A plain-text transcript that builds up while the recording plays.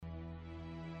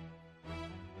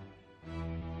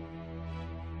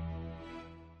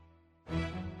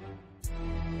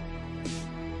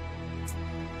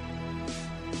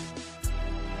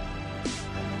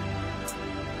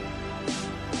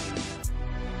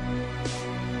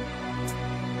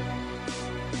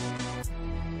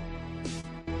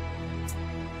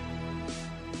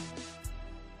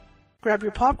Grab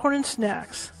your popcorn and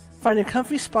snacks. Find a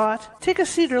comfy spot, take a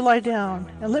seat or lie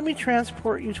down, and let me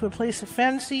transport you to a place of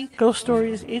fantasy, ghost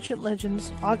stories, ancient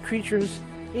legends, odd creatures,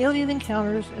 alien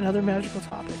encounters, and other magical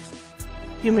topics.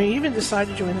 You may even decide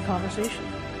to join the conversation.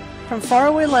 From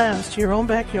faraway lands to your own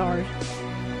backyard,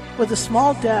 with a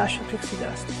small dash of pixie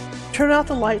dust. Turn out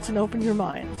the lights and open your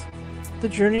minds. The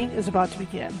journey is about to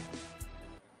begin.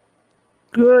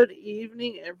 Good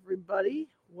evening, everybody.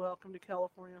 Welcome to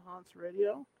California Haunts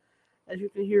Radio. As you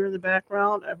can hear in the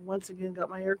background, I've once again got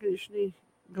my air conditioning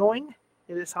going.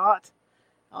 It is hot.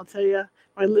 I'll tell you,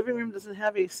 my living room doesn't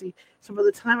have AC, so by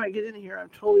the time I get in here, I'm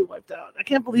totally wiped out. I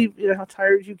can't believe how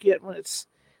tired you get when it's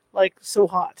like so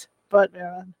hot. But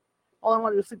man, all I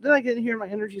want to do is sleep. Then I get in here, and my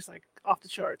energy's like off the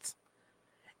charts.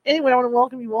 Anyway, I want to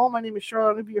welcome you all. My name is Charlotte.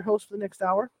 I'm going to be your host for the next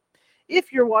hour.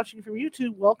 If you're watching from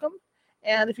YouTube, welcome.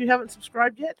 And if you haven't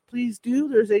subscribed yet, please do.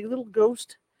 There's a little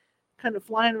ghost kind of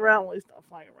flying around. Well, he's not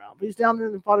flying around, but he's down there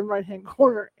in the bottom right-hand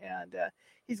corner. And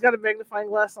he's got a magnifying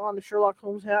glass on, the Sherlock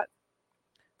Holmes hat.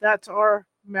 That's our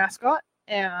mascot.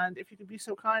 And if you could be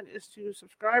so kind as to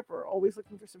subscribe, we're always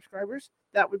looking for subscribers.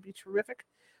 That would be terrific.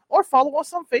 Or follow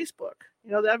us on Facebook.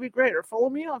 That'd be great. Or follow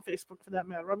me on Facebook for that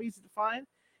matter. I'm easy to find.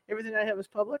 Everything I have is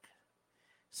public.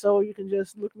 So you can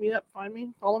just look me up, find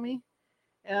me, follow me.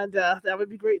 And that would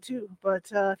be great too.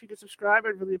 But if you could subscribe,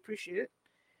 I'd really appreciate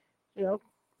it.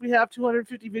 We have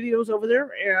 250 videos over there,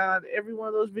 and every one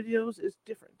of those videos is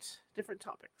different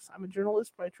topics. I'm a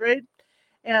journalist by trade,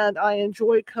 and I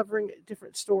enjoy covering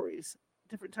different stories,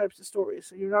 different types of stories.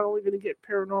 So you're not only going to get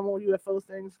paranormal UFO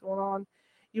things going on,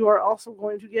 you are also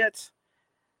going to get,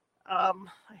 I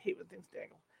hate when things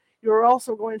dangle. You're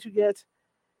also going to get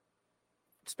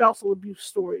spousal abuse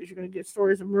stories. You're going to get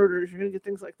stories of murders. You're going to get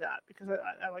things like that because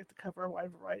I like to cover a wide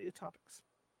variety of topics.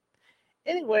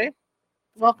 Anyway,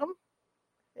 welcome.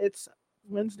 It's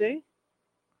Wednesday,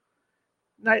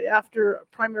 night after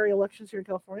primary elections here in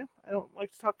California. I don't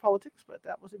like to talk politics, but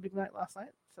that was a big night last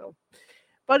night.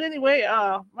 But anyway,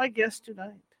 my guest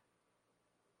tonight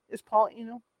is Paul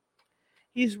Eno.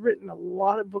 He's written a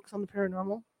lot of books on the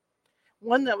paranormal.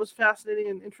 One that was fascinating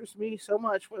and interested me so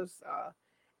much was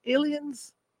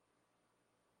aliens,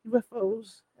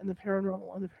 UFOs, and the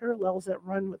paranormal, and the parallels that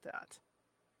run with that.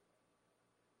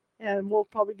 And we'll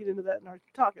probably get into that in our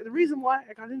talk. And the reason why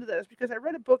I got into that is because I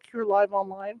read a book here live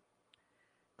online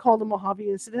called The Mojave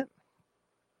Incident.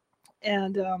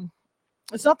 And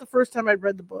it's not the first time I'd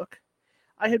read the book.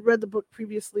 I had read the book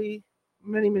previously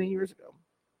many, many years ago.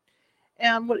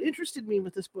 And what interested me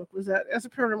with this book was that as a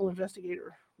paranormal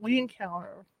investigator, we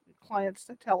encounter clients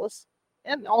that tell us,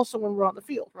 and also when we're on the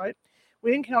field, right?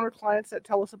 We encounter clients that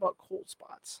tell us about cold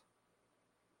spots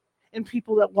and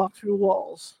people that walk through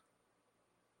walls.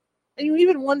 And you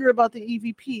even wonder about the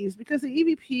EVPs, because the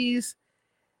EVPs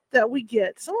that we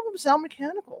get, some of them sound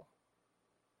mechanical.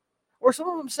 Or some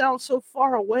of them sound so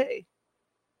far away.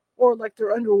 Or like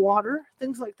they're underwater,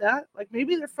 things like that. Like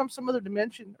maybe they're from some other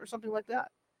dimension or something like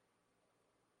that.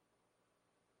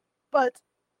 But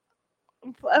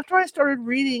after I started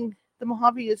reading the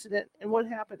Mojave Incident and what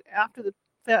happened after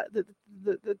the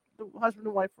husband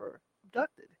and wife were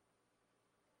abducted,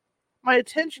 my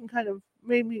attention kind of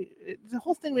the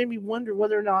whole thing made me wonder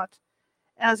whether or not,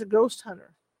 as a ghost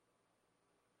hunter,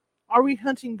 are we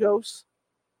hunting ghosts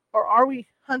or are we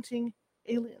hunting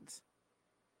aliens?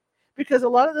 Because a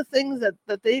lot of the things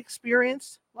that they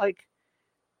experienced, like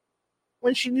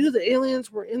when she knew the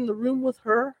aliens were in the room with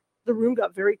her, the room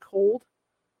got very cold.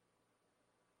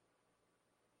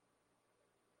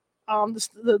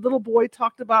 The little boy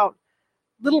talked about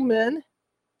little men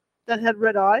that had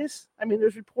red eyes. I mean,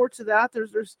 there's reports of that.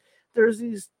 There's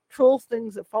these troll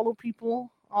things that follow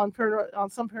people on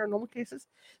some paranormal cases.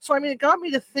 So I mean, it got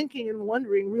me to thinking and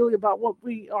wondering really about what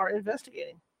we are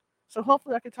investigating. So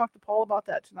hopefully I can talk to Paul about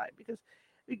that tonight because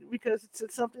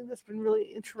it's something that's been really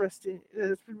interesting.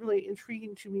 It's been really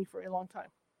intriguing to me for a long time.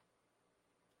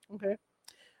 Okay.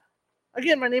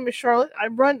 Again, my name is Charlotte. I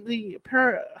run the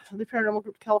paranormal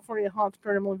group California Haunts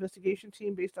Paranormal Investigation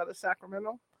Team based out of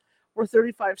Sacramento. We're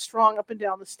 35 strong up and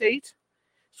down the state.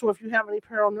 So if you have any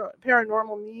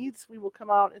paranormal needs, we will come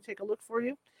out and take a look for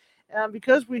you. And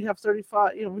because we have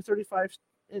 35, we're 35,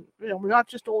 we're not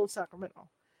just all in Sacramento.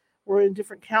 We're in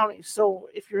different counties. So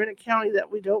if you're in a county that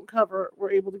we don't cover,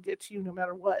 we're able to get to you no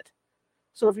matter what.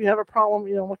 So if you have a problem,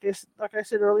 like I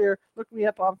said earlier, look me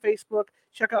up on Facebook.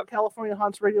 Check out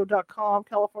CaliforniaHauntsRadio.com,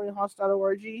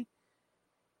 CaliforniaHaunts.org,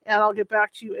 and I'll get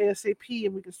back to you ASAP,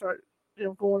 and we can start,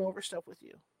 going over stuff with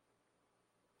you.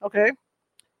 Okay.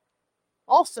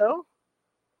 Also,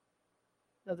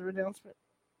 another announcement.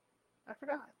 I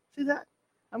forgot. See that?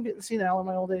 I'm getting senile in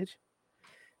my old age.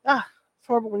 It's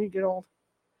horrible when you get old.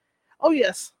 Oh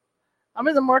yes, I'm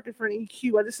in the market for an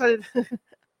EQ. I decided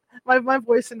my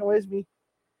voice annoys me,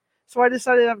 so I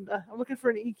decided I'm looking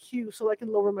for an EQ so I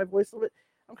can lower my voice a little bit.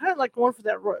 I'm kind of like going for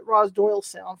that Roz Doyle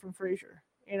sound from Frasier,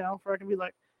 where I can be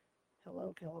like,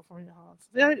 "Hello, California Haunts."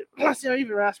 Last time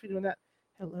even asked me doing that.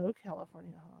 Hello,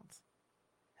 California Haunts.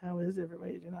 How is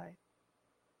everybody tonight?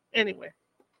 Anyway,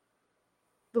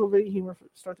 little bit of humor to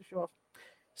start the show off.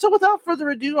 So without further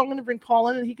ado, I'm going to bring Paul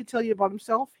in, and he can tell you about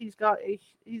himself. He's got a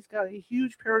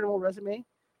huge paranormal resume,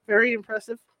 very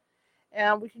impressive,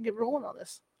 and we can get rolling on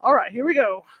this. All right, here we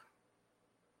go.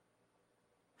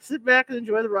 Sit back and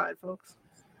enjoy the ride, folks.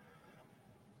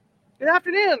 Good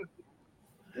afternoon.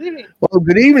 Good evening. Well,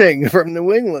 good evening from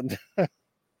New England.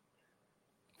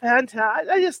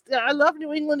 Fantastic. I love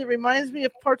New England. It reminds me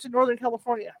of parts of Northern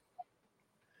California.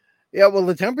 Yeah, well,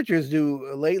 the temperatures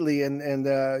do lately, and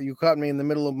you caught me in the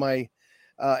middle of my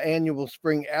annual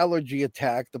spring allergy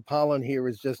attack. The pollen here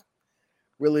is just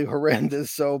really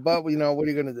horrendous. So, but what are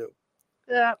you going to do?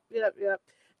 Yeah.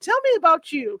 Tell me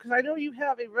about you, because I know you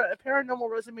have a paranormal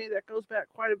resume that goes back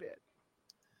quite a bit.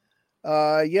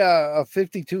 Yeah,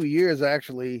 52 years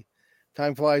actually.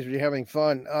 Time flies when you're having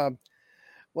fun.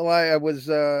 Well, I was,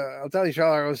 I'll tell you,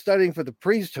 Charlotte, I was studying for the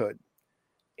priesthood,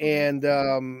 and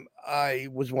I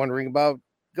was wondering about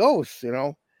ghosts,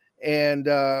 and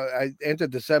I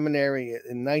entered the seminary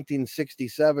in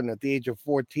 1967 at the age of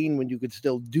 14 when you could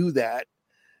still do that.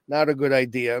 Not a good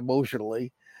idea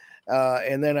emotionally.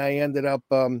 And then I ended up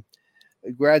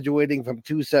graduating from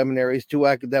two seminaries, two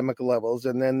academic levels,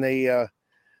 and then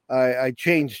I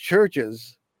changed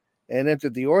churches and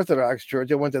entered the Orthodox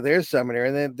Church. I went to their seminary,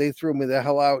 and then they threw me the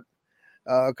hell out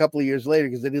a couple of years later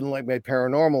because they didn't like my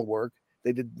paranormal work.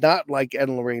 They did not like Ed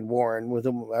and Lorraine Warren, with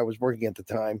whom I was working at the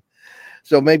time.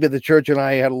 So maybe the church and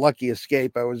I had a lucky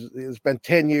escape. I spent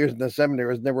 10 years in the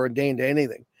seminary, was never ordained to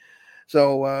anything.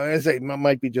 So I say it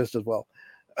might be just as well.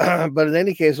 But in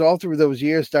any case, all through those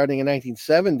years, starting in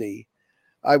 1970,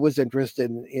 I was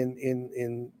interested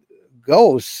in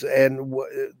ghosts, and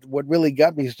what really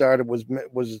got me started was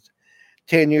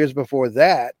 10 years before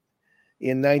that,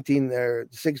 in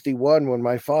 1961, when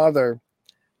my father,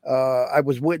 I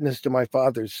was witness to my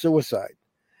father's suicide.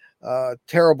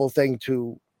 Terrible thing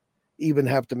to even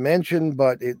have to mention,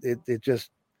 but it just,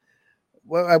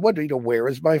 well, I wondered, where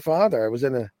is my father? I was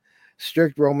in a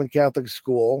strict Roman Catholic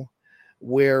school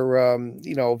where,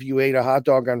 if you ate a hot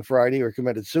dog on Friday or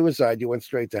committed suicide, you went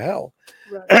straight to hell.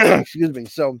 Right. Excuse me.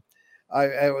 So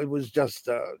it was just,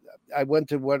 I went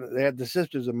to they had the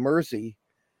Sisters of Mercy,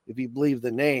 if you believe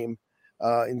the name,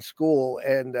 in school,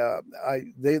 and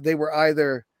they were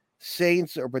either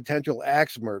saints or potential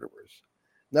axe murderers,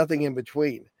 nothing in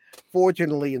between.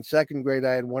 Fortunately, in second grade,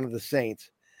 I had one of the saints,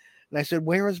 and I said,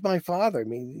 "Where is my father?" I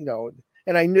mean,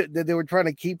 and I knew that they were trying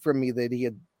to keep from me that he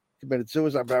had committed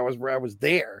suicide, but I was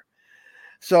there.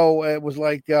 So it was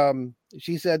like,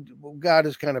 she said, well, God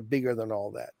is kind of bigger than all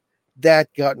that.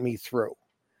 That got me through.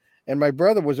 And my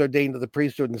brother was ordained to the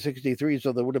priesthood in '63,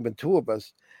 so there would have been two of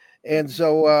us. And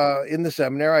so in the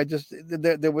seminary,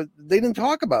 they didn't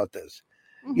talk about this.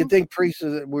 You'd think priests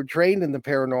were trained in the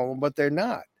paranormal, but they're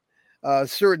not.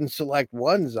 Certain select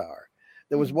ones are.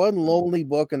 There was one lonely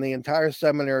book in the entire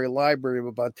seminary library of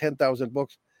about 10,000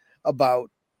 books about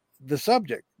the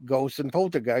subject, Ghosts and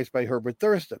Poltergeists by Herbert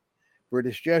Thurston,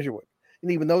 British Jesuit.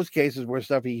 And even those cases were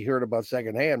stuff he heard about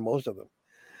secondhand, most of them.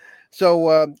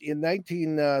 So in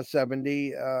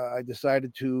 1970, I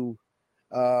decided to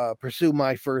pursue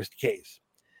my first case.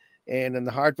 And in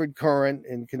the Hartford Courant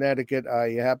in Connecticut,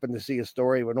 I happened to see a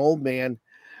story of an old man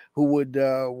who would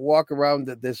walk around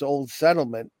this old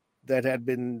settlement that had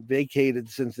been vacated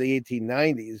since the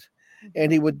 1890s.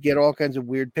 And he would get all kinds of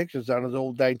weird pictures on his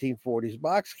old 1940s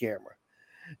box camera.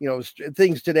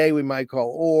 Things today we might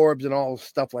call orbs and all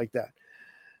stuff like that.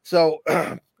 So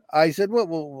I said,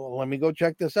 well, let me go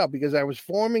check this out, because I was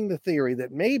forming the theory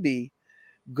that maybe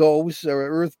ghosts or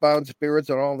earthbound spirits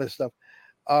and all this stuff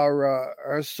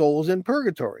are souls in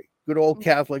purgatory. Good old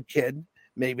Catholic kid.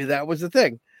 Maybe that was the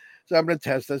thing. So I'm going to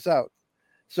test this out.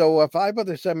 So 5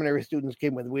 other seminary students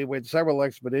came with me. We had several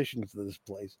expeditions to this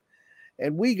place,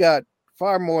 and we got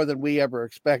far more than we ever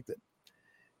expected.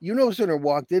 No sooner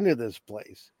walked into this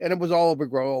place, and it was all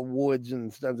overgrown woods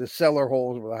and stuff, the cellar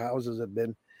holes where the houses had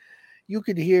been. You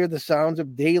could hear the sounds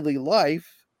of daily life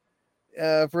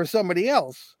for somebody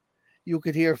else. You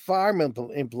could hear farm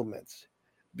implements,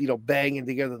 banging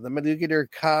together. You could hear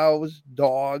cows,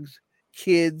 dogs,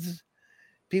 kids,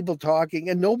 people talking,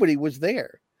 and nobody was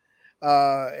there.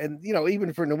 And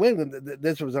even for New England,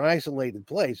 this was an isolated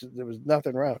place. There was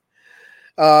nothing around.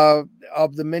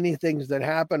 Of the many things that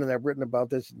happened, and I've written about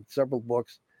this in several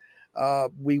books.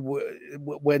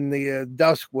 When the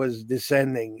dusk was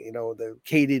descending, the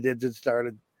katydids had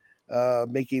started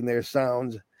making their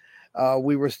sounds.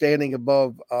 We were standing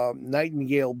above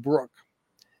Nightingale Brook,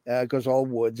 because all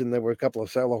woods, and there were a couple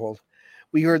of cellar holes.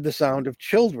 We heard the sound of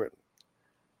children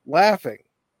laughing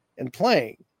and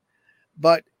playing.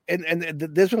 But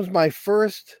this was my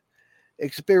first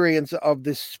experience of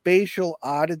the spatial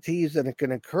oddities that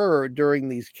can occur during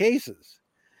these cases.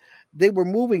 They were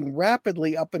moving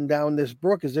rapidly up and down this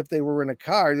brook as if they were in a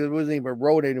car. There wasn't even a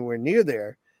road anywhere near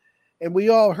there. And we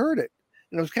all heard it.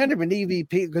 And it was kind of an EVP,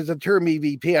 because the term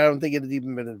EVP, I don't think it had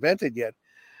even been invented yet,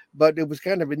 but it was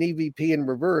kind of an EVP in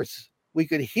reverse. We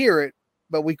could hear it,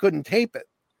 but we couldn't tape it.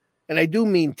 And I do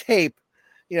mean tape.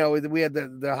 We had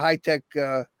the high-tech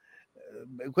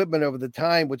equipment of the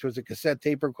time, which was a cassette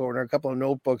tape recorder, a couple of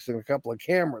notebooks, and a couple of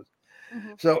cameras.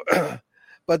 Mm-hmm. So,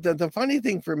 but the funny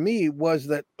thing for me was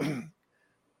that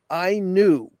I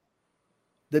knew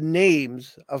the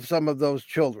names of some of those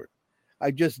children.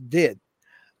 I just did.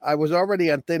 I was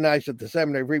already on thin ice at the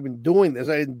seminary for even doing this.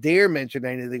 I didn't dare mention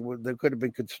anything that could have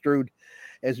been construed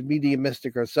as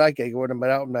mediumistic or psychic. It would have been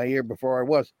out in my ear before I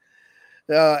was.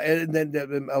 And then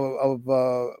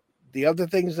the other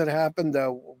things that happened,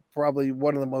 probably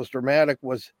one of the most dramatic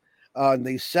was on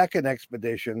the second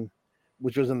expedition,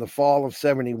 which was in the fall of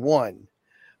 71.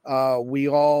 It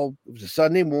was a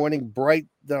Sunday morning, bright,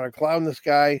 not a cloud in the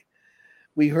sky.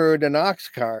 We heard an ox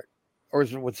cart, or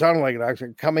what sounded like an ox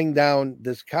cart, coming down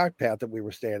this cart path that we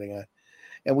were standing on.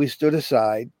 And we stood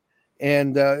aside,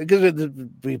 and because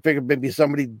we figured maybe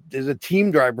somebody is a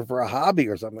team driver for a hobby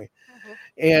or something.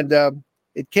 Mm-hmm. And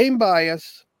it came by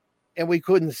us, and we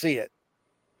couldn't see it.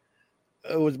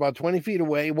 It was about 20 feet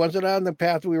away. It wasn't on the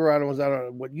path we were on. It was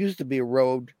on what used to be a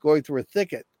road going through a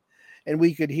thicket. And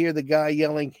we could hear the guy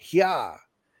yelling, "Hyah,"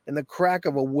 and the crack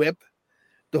of a whip,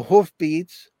 the hoof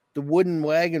beats, the wooden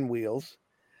wagon wheels.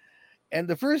 And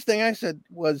the first thing I said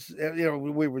was,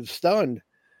 we were stunned,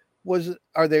 was,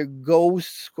 are there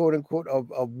ghosts, quote unquote, of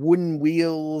wooden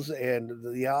wheels and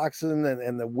the oxen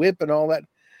and the whip and all that?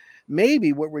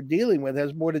 Maybe what we're dealing with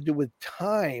has more to do with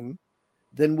time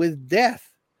than with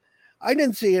death. I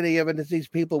didn't see any evidence these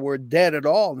people were dead at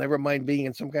all, never mind being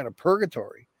in some kind of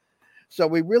purgatory. So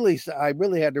I really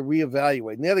had to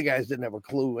reevaluate. And the other guys didn't have a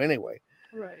clue anyway.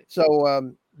 Right.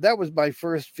 So that was my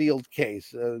first field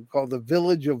case, called The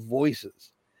Village of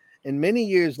Voices. And many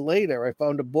years later, I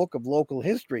found a book of local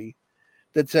history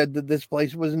that said that this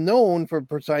place was known for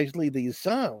precisely these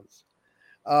sounds.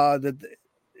 I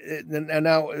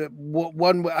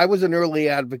was an early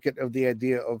advocate of the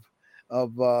idea of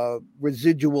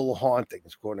residual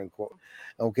hauntings, quote unquote.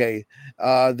 Okay,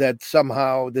 that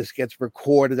somehow this gets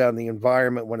recorded on the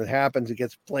environment. When it happens, it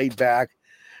gets played back.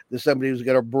 There's somebody who's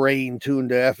got a brain tuned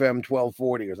to FM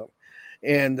 1240 or something.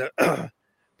 And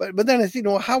but then I see,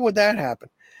 how would that happen?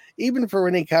 Even for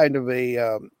any kind of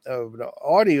of an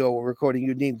audio recording,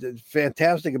 you need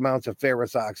fantastic amounts of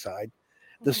ferrous oxide.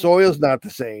 The soil's not the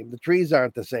same. The trees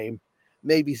aren't the same.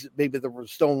 Maybe the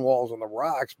stone walls and the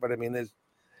rocks, but I mean, there's,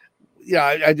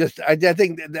 I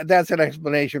think that's an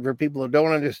explanation for people who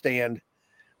don't understand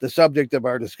the subject of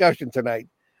our discussion tonight,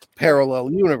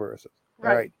 parallel universes. Right.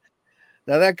 All right.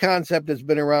 Now, that concept has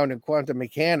been around in quantum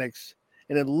mechanics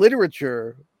and in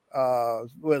literature, at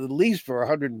least for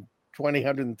 120,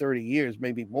 130 years,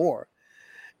 maybe more.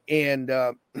 And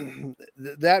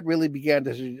that really began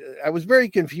I was very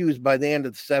confused by the end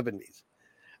of the 70s.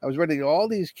 I was reading all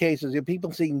these cases,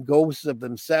 people seeing ghosts of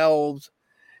themselves,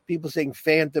 people seeing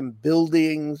phantom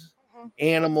buildings,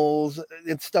 animals,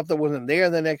 and stuff that wasn't there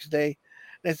the next day.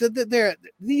 And I said that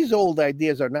these old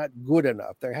ideas are not good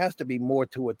enough. There has to be more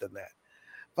to it than that.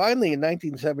 Finally, in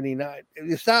 1979,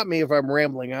 you stop me if I'm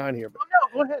rambling on here. But,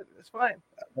 no, go ahead. It's fine.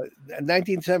 In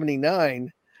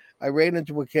 1979, I ran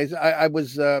into a case. I'd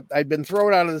been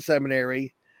thrown out of the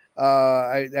seminary.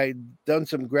 I'd done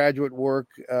some graduate work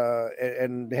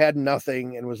and had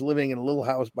nothing, and was living in a little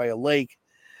house by a lake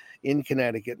in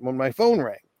Connecticut when my phone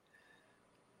rang.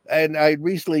 And I'd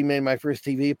recently made my first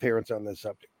TV appearance on this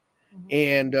subject. Mm-hmm.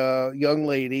 And a young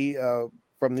lady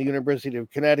from the University of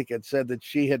Connecticut said that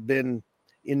she had been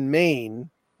in Maine,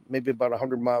 maybe about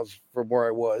 100 miles from where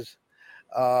I was,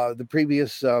 the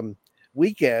previous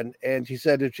weekend. And she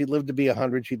said if she lived to be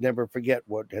 100, she'd never forget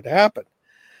what had happened.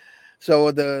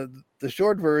 So the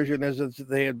short version is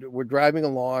that were driving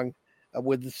along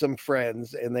with some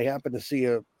friends, and they happened to see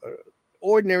a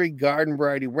ordinary garden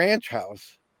variety ranch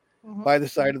house by the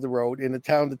side of the road in a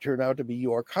town that turned out to be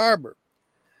York Harbor.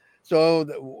 So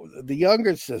the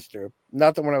younger sister,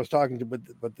 not the one I was talking to,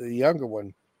 but the younger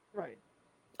one, right,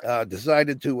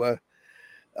 decided to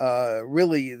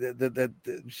really that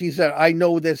she said, "I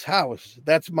know this house.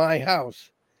 That's my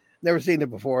house. Never seen it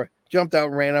before." Jumped out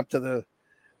and ran up to the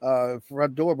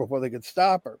front door before they could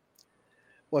stop her.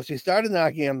 Well, she started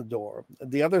knocking on the door.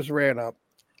 The others ran up,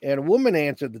 and a woman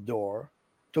answered the door,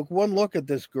 took one look at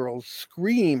this girl,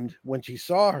 screamed when she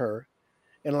saw her,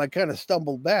 and like kind of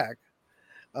stumbled back.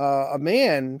 A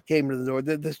man came to the door.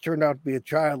 This turned out to be a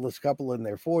childless couple in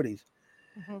their 40s,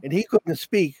 and he couldn't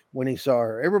speak when he saw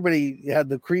her. Everybody had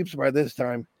the creeps by this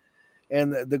time,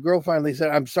 and the girl finally said,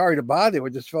 "I'm sorry to bother you. I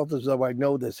just felt as though I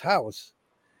know this house."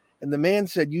 And the man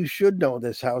said, "You should know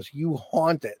this house. You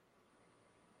haunt it."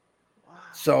 Wow.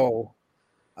 So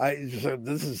I said,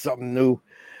 this is something new.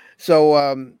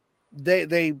 So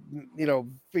they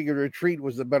figured retreat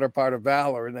was the better part of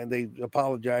valor, and then they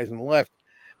apologized and left.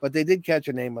 But they did catch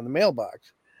a name on the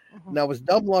mailbox. Now, as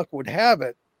dumb luck would have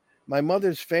it, my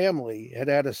mother's family had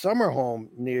had a summer home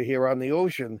near here on the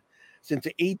ocean since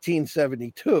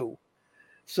 1872.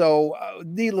 So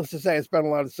needless to say, I spent a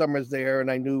lot of summers there, and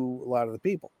I knew a lot of the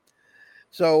people.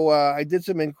 So I did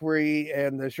some inquiry,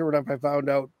 and sure enough, I found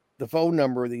out the phone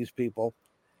number of these people.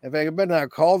 In fact, I better not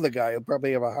call the guy. He'll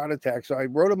probably have a heart attack. So I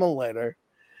wrote him a letter,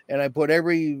 and I put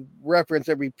every reference,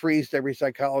 every priest, every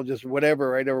psychologist,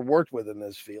 whatever I'd ever worked with in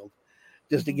this field,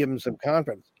 just to give him some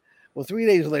confidence. Well, 3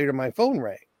 days later, my phone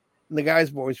rang, and the guy's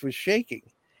voice was shaking.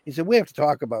 He said, "We have to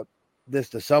talk about this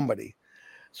to somebody."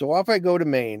 So off I go to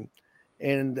Maine,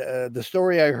 and the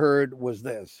story I heard was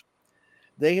this.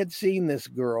 They had seen this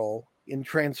girl in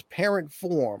transparent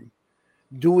form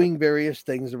doing various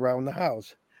things around the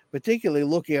house, particularly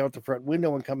looking out the front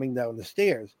window and coming down the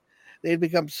stairs. They had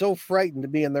become so frightened to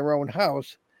be in their own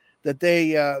house that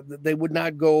they would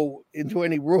not go into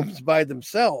any rooms by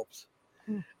themselves.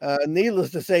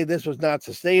 Needless to say, this was not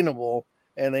sustainable,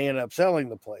 and they ended up selling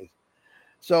the place.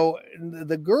 So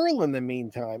the girl, in the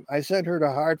meantime, I sent her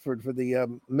to Hartford for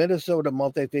the Minnesota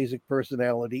Multiphasic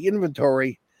Personality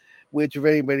Inventory, which, if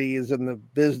anybody is in the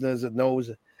business and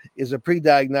knows, is a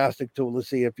pre-diagnostic tool to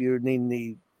see if you need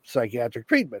any psychiatric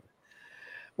treatment.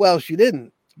 Well, she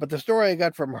didn't. But the story I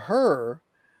got from her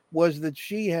was that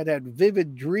she had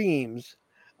vivid dreams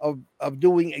of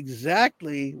doing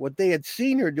exactly what they had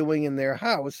seen her doing in their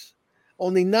house,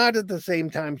 only not at the same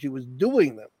time she was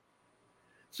doing them.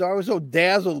 So I was so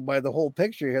dazzled by the whole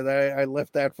picture here that I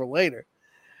left that for later.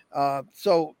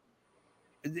 So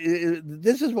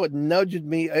this is what nudged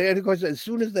me. And of course, as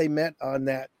soon as they met on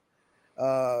that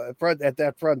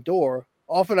front door,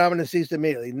 all phenomena ceased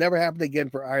immediately. Never happened again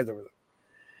for either of them.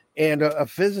 And a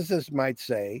physicist might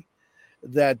say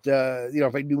that,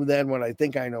 if I knew then what I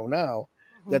think I know now,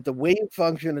 that the wave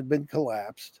function had been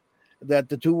collapsed, that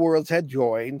the two worlds had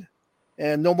joined,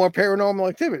 and no more paranormal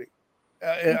activity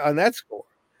on that score.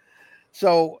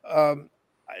 So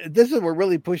this is what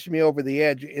really pushed me over the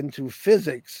edge into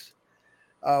physics,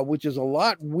 which is a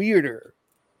lot weirder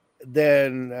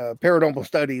than paranormal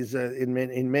studies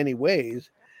in many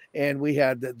ways. And we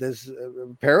had this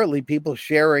apparently people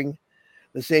sharing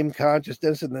the same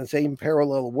consciousness and the same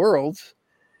parallel worlds,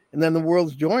 and then the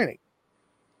worlds joining.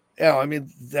 I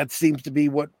mean, that seems to be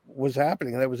what was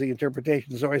happening. That was the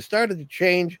interpretation. So I started to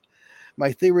change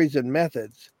my theories and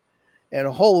methods, and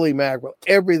holy mackerel,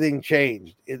 everything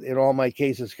changed in all my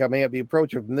cases coming up. The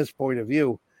approach from this point of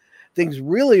view, things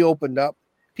really opened up.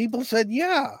 People said,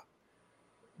 yeah,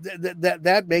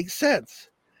 that makes sense.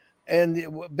 And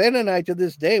Ben and I, to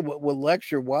this day, will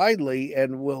lecture widely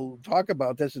and we'll talk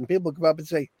about this. And people come up and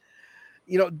say,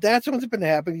 that's what's been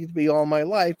happening to me all my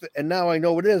life. And now I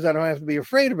know what it is. I don't have to be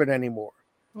afraid of it anymore.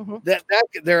 That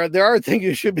there are things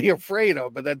you should be afraid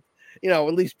of, but that,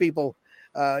 at least people,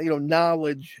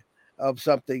 knowledge of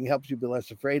something helps you be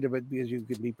less afraid of it because you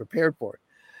can be prepared for it.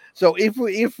 So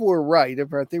if we're right,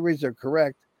 if our theories are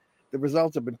correct, the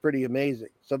results have been pretty amazing.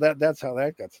 So that's how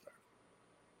that got started.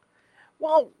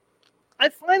 Well, I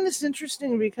find this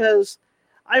interesting because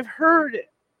I've heard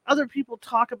other people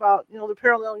talk about, the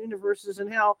parallel universes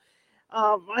and how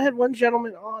I had one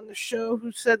gentleman on the show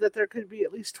who said that there could be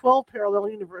at least 12 parallel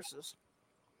universes.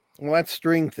 Well, that's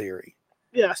string theory.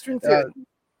 Yeah, string theory.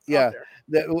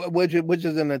 Which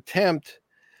is an attempt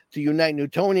to unite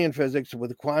Newtonian physics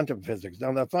with quantum physics.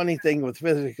 Now, the funny thing with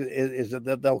physics is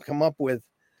that they'll come up with,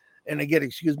 and again,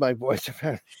 excuse my voice,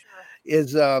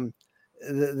 is that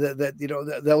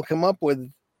they'll come up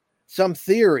with some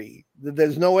theory that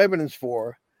there's no evidence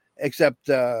for except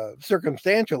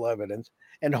circumstantial evidence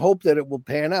and hope that it will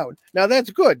pan out. Now,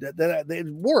 that's good. That it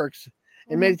works.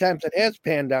 And many times it has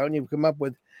panned out, and you've come up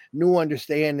with new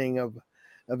understanding of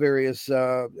various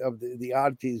of the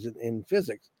oddities in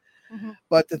physics.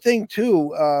 But the thing,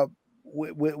 too,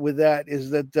 with that is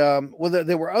that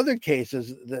there were other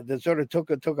cases that sort of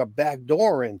took a back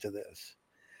door into this,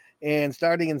 and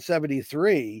starting in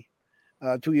 '73,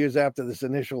 2 years after this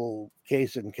initial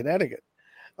case in Connecticut,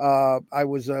 I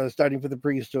was studying for the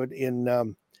priesthood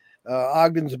in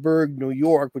Ogdensburg, New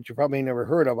York, which you probably never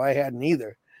heard of. I hadn't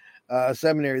either. A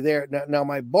seminary there. Now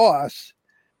my boss,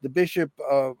 the Bishop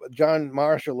John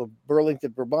Marshall of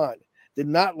Burlington, Vermont, did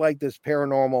not like this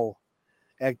paranormal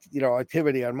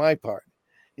activity on my part,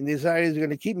 and decided he was going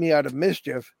to keep me out of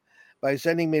mischief by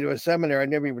sending me to a seminary I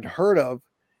never even heard of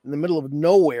in the middle of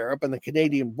nowhere up on the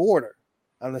Canadian border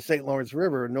on the St. Lawrence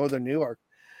River in northern New York.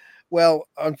 Well,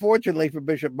 unfortunately for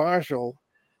Bishop Marshall,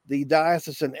 the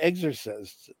diocesan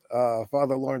exorcist,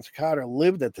 Father Lawrence Cotter,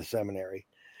 lived at the seminary,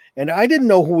 and I didn't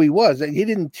know who he was. He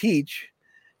didn't teach,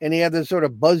 and he had this sort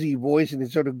of buzzy voice, and he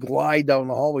sort of glide down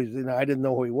the hallways, and I didn't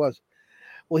know who he was.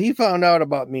 Well, he found out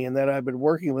about me and that I've been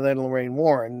working with Ed and Lorraine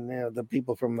Warren, the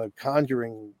people from the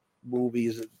Conjuring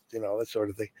movies, that sort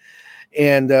of thing.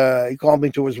 And he called me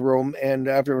to his room, and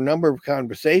after a number of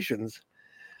conversations,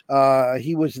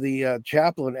 he was the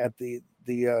chaplain at the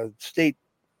state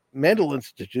mental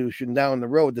institution down the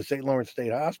road, the St. Lawrence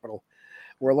State Hospital,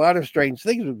 where a lot of strange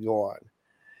things would go on.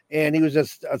 And he was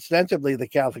just ostensibly the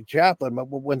Catholic chaplain, but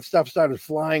when stuff started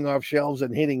flying off shelves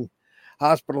and hitting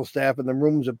hospital staff in the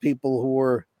rooms of people who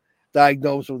were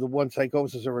diagnosed with one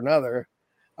psychosis or another,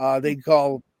 they'd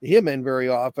call him in very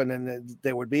often, and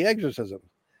there would be exorcism.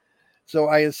 So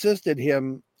I assisted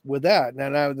him with that.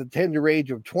 And I was the tender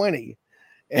age of 20.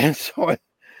 And so,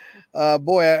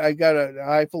 I got an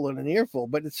eyeful and an earful,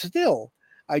 but it's still,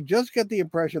 I just get the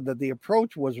impression that the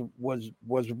approach was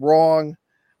wrong,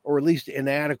 or at least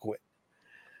inadequate.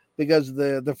 Because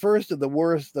the first of the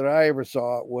worst that I ever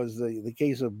saw was the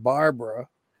case of Barbara,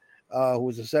 who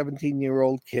was a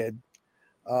 17-year-old kid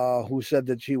who said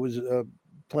that she was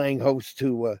playing host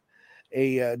to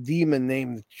a demon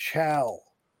named Chal.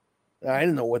 I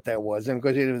didn't know what that was, and of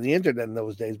course, you didn't have the internet in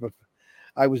those days. But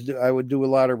I would do a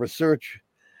lot of research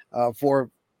for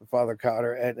Father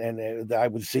Cotter, and I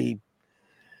would see.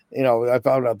 I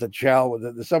found out that Chal,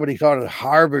 somebody taught at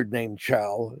Harvard named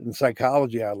Chal in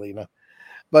psychology, oddly enough.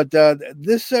 But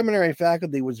this seminary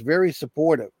faculty was very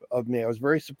supportive of me. I was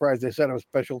very surprised. They set up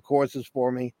special courses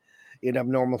for me in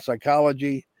abnormal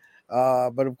psychology.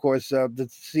 But of course, to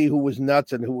see who was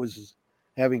nuts and who was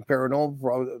having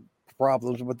paranormal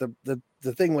problems. But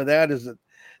the thing with that is that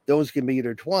those can be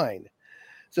intertwined.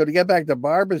 So to get back to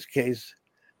Barbara's case,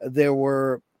 at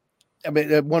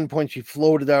one point she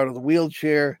floated out of the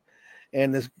wheelchair,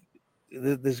 and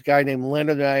this guy named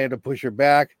Leonard and I had to push her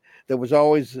back. There was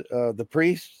always the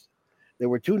priests. There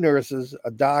were 2 nurses,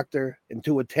 a doctor, and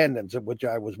 2 attendants, of which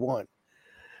I was one.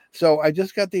 So I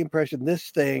just got the impression this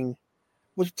thing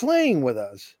was playing with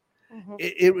us. Mm-hmm.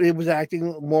 It was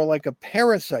acting more like a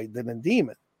parasite than a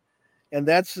demon. And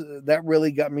that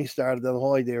really got me started on the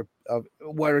whole idea of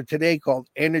what are today called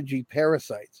energy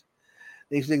parasites.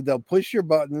 They think they'll push your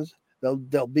buttons.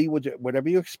 They'll be whatever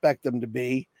you expect them to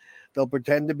be. They'll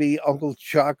pretend to be Uncle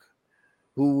Chuck,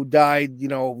 who died,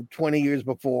 20 years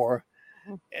before,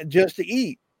 just to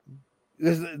eat.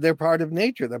 Because they're part of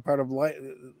nature. They're part of life,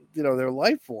 their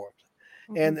life forms.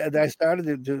 Mm-hmm. And I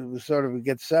started to sort of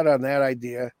get set on that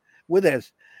idea with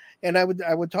this. And I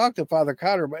would talk to Father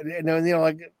Cotter, but I'm a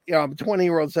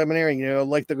 20-year-old seminarian,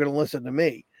 like they're going to listen to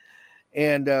me.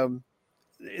 And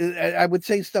I would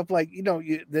say stuff like,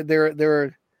 there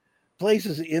are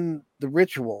places in the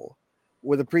ritual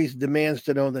where the priest demands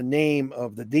to know the name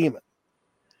of the demon.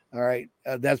 All right.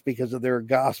 That's because of their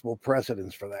gospel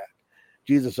precedence for that.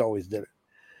 Jesus always did it.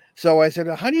 So I said,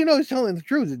 how do you know he's telling the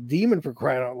truth? A demon, for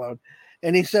crying out loud.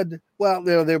 And he said, well,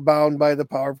 they're bound by the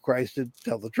power of Christ to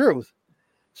tell the truth.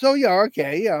 So,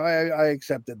 I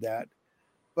accepted that.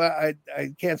 But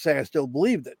I can't say I still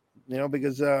believed it,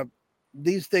 because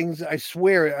these things, I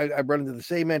swear, I've run into the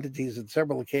same entities on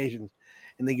several occasions,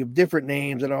 and they give different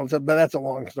names and all that, but that's a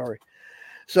long story.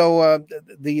 So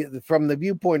from the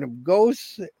viewpoint of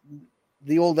ghosts,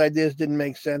 the old ideas didn't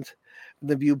make sense. From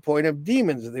the viewpoint of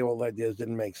demons, the old ideas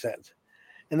didn't make sense.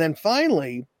 And then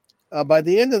finally, by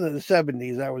the end of the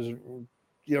 70s, I was,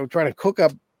 trying to cook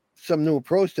up some new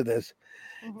approach to this.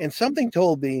 Mm-hmm. And something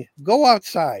told me, go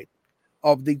outside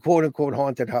of the quote unquote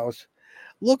haunted house,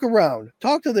 look around,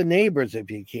 talk to the neighbors if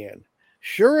you can.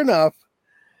 Sure enough,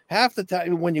 half the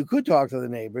time when you could talk to the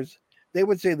neighbors, they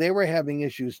would say they were having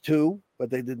issues too,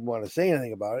 but they didn't want to say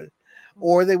anything about it.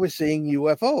 Or they were seeing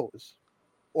UFOs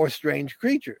or strange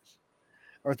creatures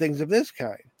or things of this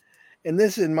kind. And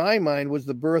this, in my mind, was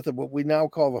the birth of what we now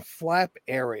call the flap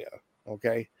area.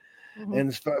 Okay. Mm-hmm.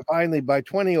 And finally, by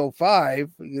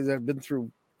 2005, because I've been through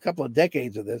couple of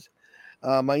decades of this.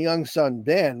 My young son,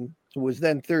 Ben, who was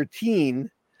then 13,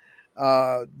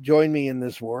 joined me in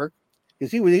this work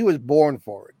because he was born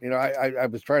for it. I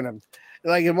was trying to,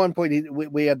 like, at one point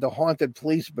we had the haunted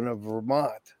policeman of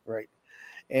Vermont, right?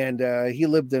 And he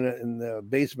lived in the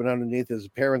basement underneath his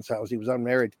parents' house. He was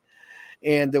unmarried,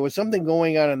 and there was something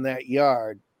going on in that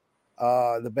yard,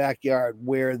 the backyard,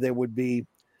 where there would be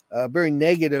a very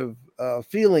negative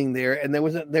feeling there, and there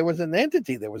was an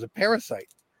entity, there was a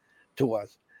parasite to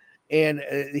us, and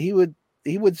he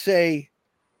would say,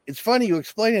 "It's funny you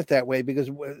explain it that way, because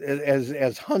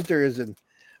as hunters and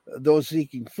those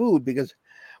seeking food, because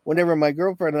whenever my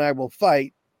girlfriend and I will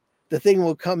fight, the thing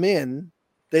will come in.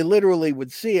 They literally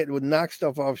would see it, would knock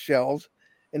stuff off shelves,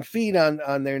 and feed on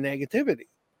their negativity."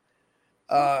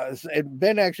 And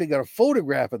Ben actually got a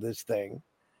photograph of this thing,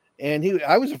 and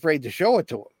I was afraid to show it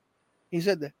to him. He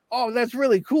said, "Oh, that's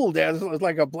really cool, Dad. It was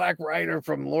like a Black Rider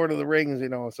from Lord of the Rings,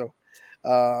 So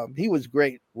he was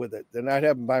great with it, and I'd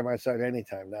have him by my side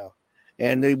anytime now.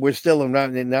 And we're still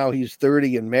not. And now he's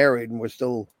 30 and married, and we're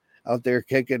still out there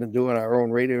kicking and doing our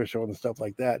own radio show and stuff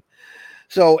like that.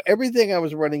 So everything I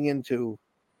was running into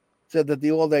said that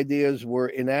the old ideas were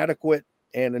inadequate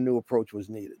and a new approach was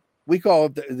needed. We call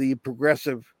it the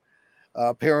progressive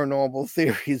paranormal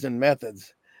theories and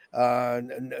methods.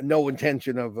 No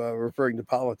intention of referring to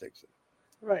politics.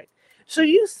 Right. So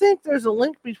you think there's a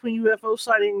link between UFO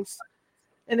sightings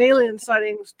and alien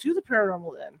sightings to the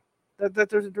paranormal then? That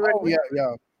there's a direct link?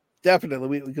 Yeah,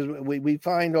 definitely. Because we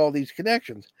find all these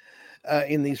connections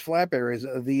in these flap areas.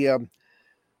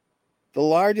 The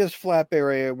largest flap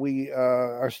area we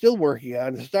are still working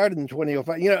on started in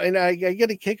 2005. And I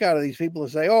get a kick out of these people who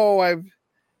say, "Oh,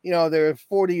 they're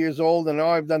 40 years old and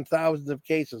I've done thousands of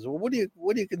cases." Well, what do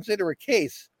you consider a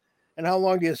case, and how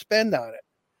long do you spend on it?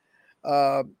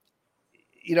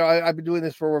 I've been doing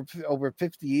this for over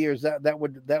 50 years. That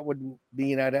would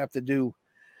mean I'd have to do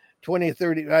 20,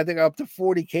 30, I think up to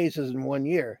 40 cases in 1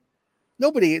 year.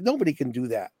 Nobody can do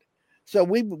that. So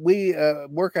we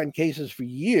work on cases for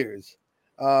years.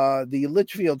 The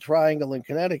Litchfield Triangle in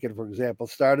Connecticut, for example,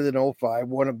 started in 2005,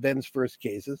 one of Ben's first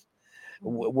cases,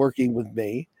 working with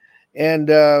me. And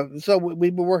so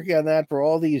we've been working on that for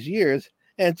all these years,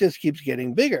 and it just keeps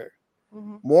getting bigger.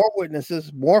 Mm-hmm. More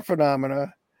witnesses, more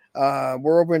phenomena.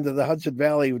 We're over into the Hudson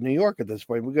Valley of New York at this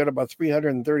point. We've got about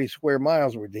 330 square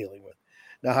miles we're dealing with.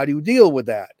 Now, how do you deal with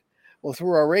that? Well,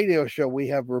 through our radio show, we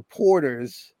have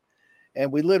reporters,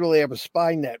 and we literally have a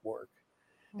spy network.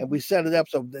 And we set it up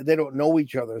so they don't know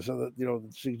each other, so that,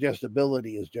 the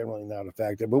suggestibility is generally not a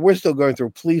factor. But we're still going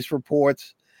through police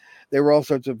reports. There were all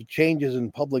sorts of changes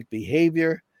in public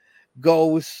behavior,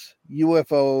 ghosts,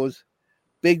 UFOs,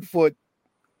 Bigfoot,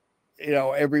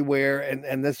 everywhere,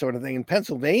 and this sort of thing. In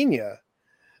Pennsylvania,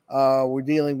 we're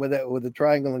dealing with it with the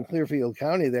Triangle in Clearfield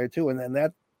County there too, and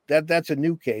then that's a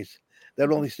new case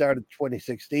that only started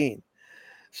 2016.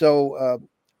 So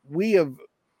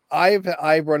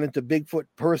I've run into Bigfoot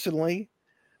personally.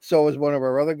 So is one of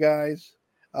our other guys.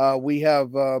 We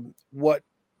have what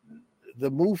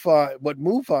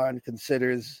MUFON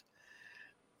considers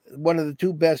one of the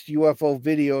two best UFO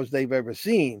videos they've ever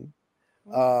seen.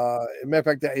 As a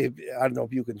matter of fact, I don't know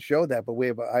if you can show that, but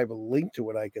I have a link to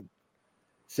it I could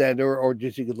send, or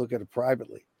just you could look at it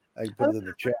privately. I can put it in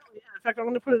the chat. Yeah, in fact, I'm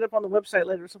going to put it up on the website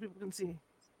later so people can see.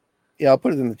 Yeah, I'll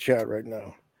put it in the chat right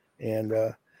now. And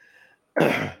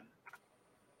there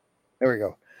we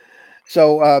go.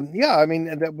 So,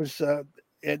 that was,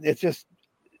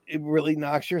 it really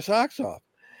knocks your socks off.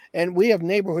 And we have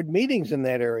neighborhood meetings in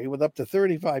that area with up to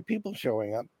 35 people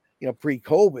showing up,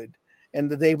 pre-COVID, and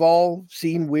they've all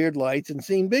seen weird lights and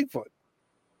seen Bigfoot.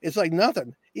 It's like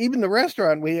nothing. Even the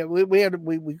restaurant, we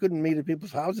couldn't meet at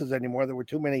people's houses anymore. There were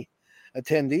too many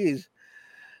attendees.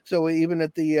 So even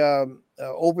at the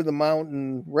Over the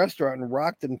Mountain restaurant in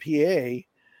Rockton,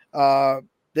 PA,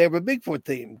 they have a Bigfoot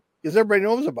theme because everybody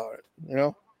knows about it,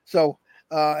 So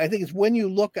I think it's when you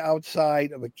look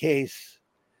outside of a case,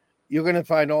 you're going to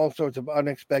find all sorts of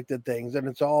unexpected things, and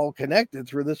it's all connected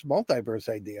through this multiverse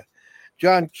idea.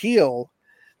 John Keel,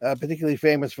 particularly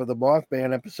famous for the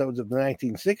Mothman episodes of the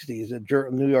 1960s,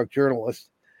 a New York journalist,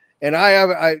 and I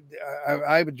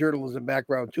have a journalism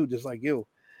background too, just like you,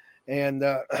 and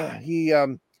he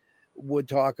would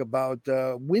talk about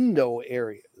window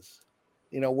areas,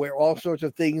 where all sorts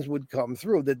of things would come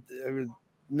through that are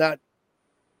not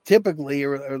typically,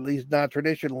 or at least not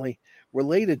traditionally,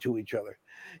 related to each other.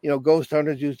 Ghost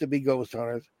hunters used to be ghost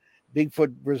hunters.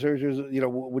 Bigfoot researchers,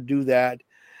 would do that,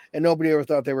 and nobody ever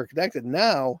thought they were connected.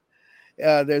 Now,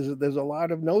 there's a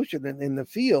lot of notion in the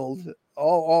field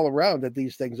all around that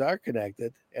these things are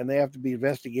connected, and they have to be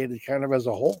investigated kind of as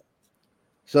a whole.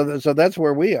 So that's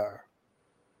where we are.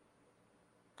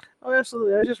 Oh,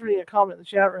 absolutely. I was just reading a comment in the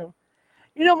chat room.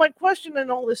 My question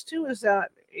in all this too is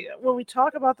that when we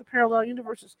talk about the parallel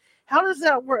universes, how does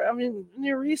that work? I mean, in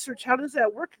your research, how does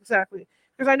that work exactly?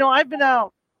 Because I know I've been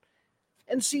out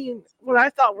and seen what I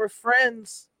thought were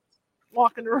friends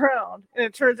walking around, and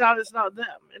it turns out it's not them.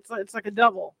 It's like a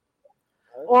double.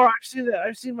 Or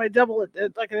I've seen my double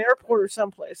at like an airport or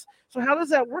someplace. So how does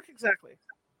that work exactly?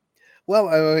 Well,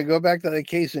 I go back to the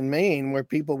case in Maine where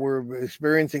people were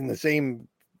experiencing the same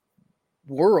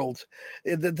worlds.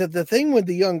 The thing with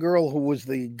the young girl who was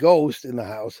the ghost in the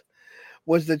house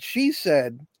was that she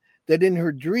said that in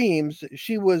her dreams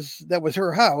that was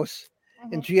her house,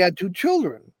 and she had 2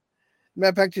 children. Matter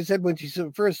of fact, she said when she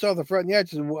first saw the front yard,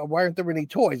 she said, "Why aren't there any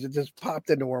toys?" It just popped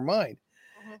into her mind.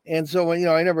 And so,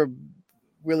 I never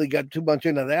really got too much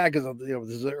into that because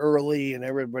this is early and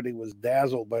everybody was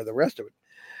dazzled by the rest of it.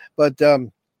 But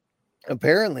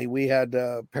apparently, we had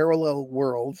parallel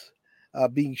worlds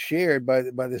being shared by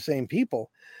the same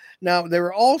people. Now, there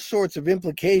are all sorts of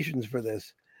implications for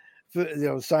this,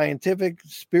 scientific,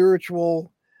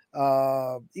 spiritual,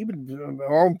 even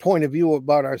our own point of view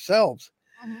about ourselves,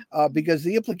 because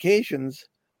the implications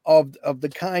of the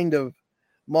kind of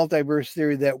multiverse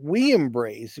theory that we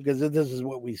embrace, because this is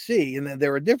what we see, and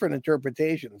there are different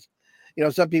interpretations.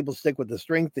 Some people stick with the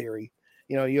string theory.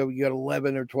 You got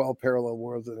 11 or 12 parallel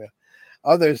worlds in there.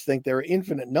 Others think there are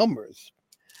infinite numbers,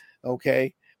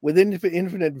 okay, with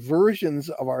infinite versions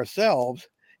of ourselves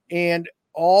and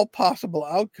all possible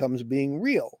outcomes being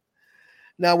real.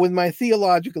 Now, with my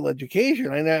theological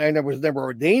education, I was never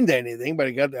ordained to anything, but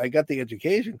I got the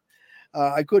education.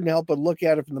 I couldn't help but look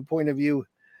at it from the point of view,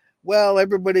 well,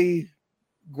 everybody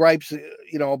gripes,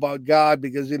 about God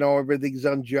because, everything's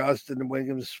unjust and we're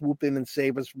going to swoop in and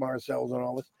save us from ourselves and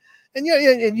all this. And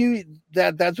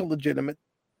that's a legitimate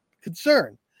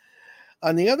concern.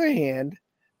 On the other hand,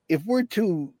 if we're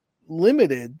too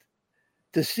limited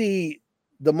to see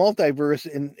the multiverse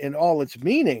in all its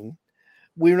meaning,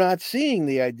 we're not seeing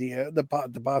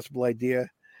the possible idea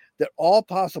that all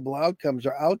possible outcomes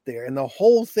are out there and the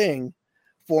whole thing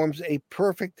forms a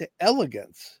perfect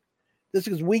elegance. Just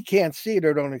because we can't see it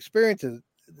or don't experience it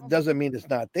doesn't mean it's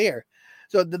not there.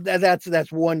 So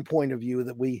that's one point of view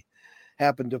that we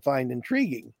happen to find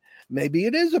intriguing. Maybe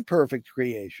it is a perfect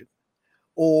creation,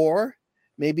 or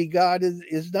maybe God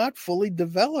is not fully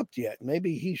developed yet.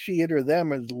 Maybe he, she, it, or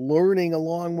them is learning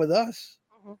along with us.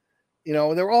 There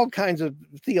are all kinds of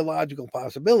theological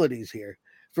possibilities here,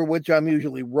 for which I'm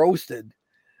usually roasted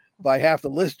by half the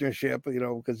listenership,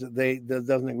 because that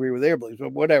doesn't agree with their beliefs,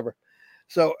 but whatever.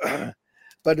 So,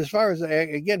 but as far as,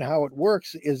 again, how it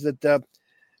works is that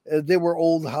there were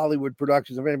old Hollywood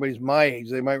productions. If anybody's my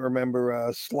age, they might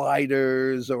remember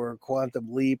Sliders or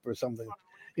Quantum Leap or something.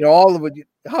 All of it,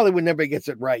 Hollywood never gets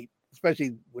it right,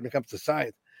 especially when it comes to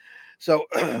science. So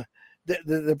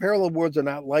the parallel worlds are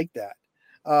not like that.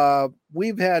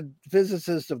 We've had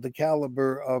physicists of the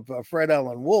caliber of Fred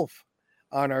Allen Wolf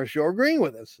on our show agreeing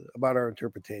with us about our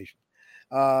interpretation,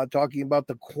 talking about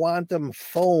the quantum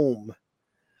foam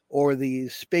or the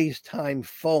space-time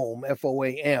foam,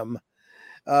 FOAM,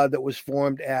 that was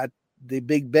formed at the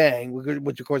Big Bang,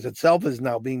 which of course itself is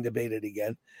now being debated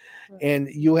again. And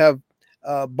you have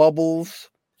bubbles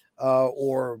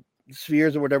or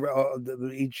spheres or whatever,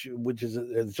 each which is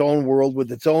its own world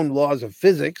with its own laws of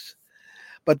physics,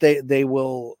 but they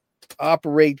will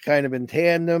operate kind of in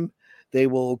tandem. They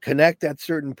will connect at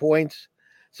certain points.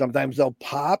 Sometimes they'll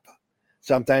pop,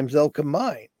 sometimes they'll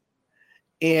combine.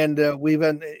 And so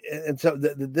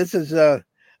this is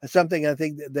something I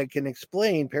think that can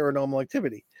explain paranormal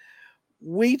activity.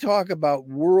 We talk about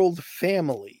world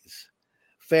families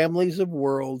of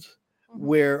worlds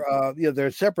where they're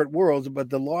separate worlds,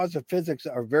 but the laws of physics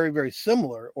are very, very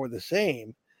similar or the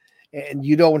same, and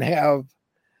you don't have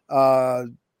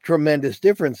tremendous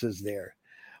differences there.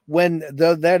 When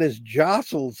that is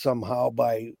jostled somehow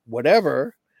by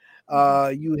whatever,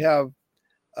 you have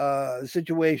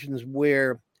situations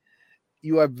where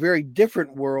you have very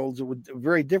different worlds with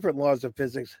very different laws of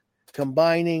physics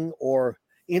combining or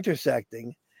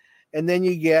intersecting, and then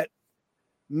you get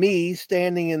me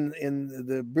standing in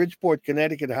the Bridgeport,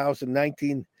 Connecticut house in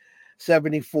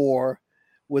 1974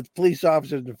 with police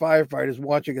officers and firefighters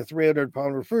watching a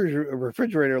 300-pound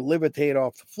refrigerator levitate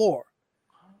off the floor.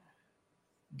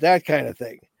 That kind of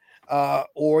thing.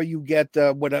 Or you get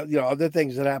other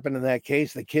things that happen in that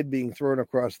case, the kid being thrown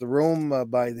across the room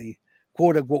by the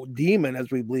quote-unquote demon,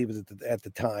 as we believe at the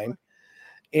time.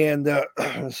 And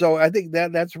so I think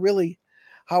that's really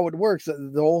how it works.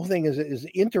 The whole thing is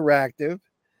interactive,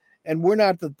 and we're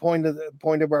not at the point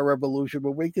of our revolution,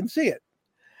 but we can see it.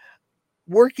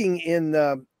 Working in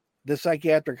the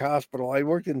psychiatric hospital, I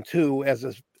worked in two as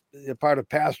a part of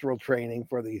pastoral training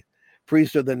for the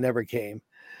priesthood that never came.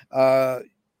 I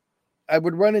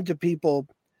would run into people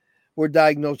who were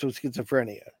diagnosed with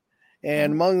schizophrenia,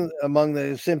 and among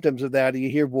the symptoms of that, you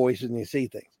hear voices and you see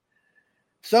things.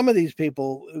 Some of these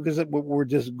people, because were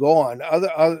just gone.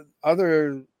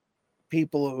 Other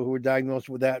people who were diagnosed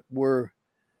with that were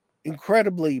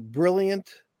incredibly brilliant.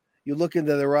 You look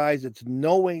into their eyes, it's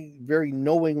knowing, very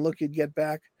knowing look you'd get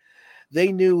back.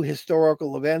 They knew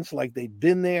historical events like they'd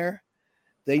been there.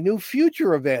 They knew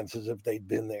future events as if they'd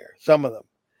been there, some of them.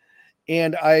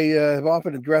 And I have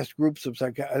often addressed groups of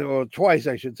twice,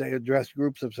 I should say, addressed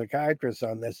groups of psychiatrists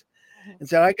on this and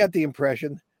said, I got the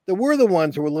impression that we're the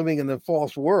ones who are living in the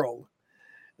false world.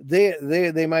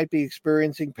 They might be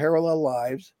experiencing parallel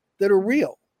lives that are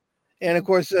real. And of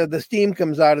course, the steam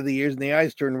comes out of the ears and the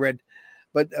eyes turn red.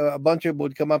 But a bunch of them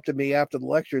would come up to me after the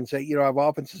lecture and say, I've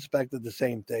often suspected the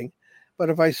same thing. But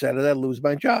if I said it, I'd lose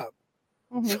my job.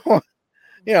 So,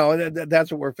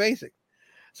 that's what we're facing.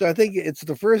 So I think it's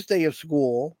the first day of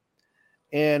school.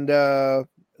 And the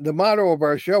motto of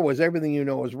our show was everything you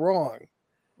know is wrong.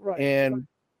 Right. And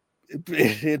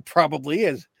it probably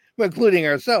is, including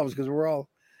ourselves, because we're all,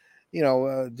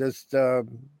 just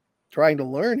trying to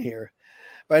learn here.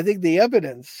 But I think the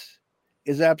evidence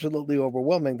is absolutely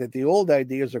overwhelming that the old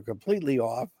ideas are completely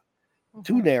off,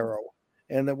 too narrow,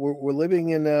 and that we're living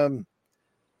in an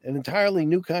entirely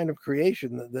new kind of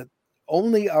creation that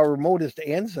only our remotest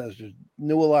ancestors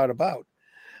knew a lot about.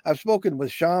 I've spoken with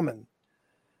shamans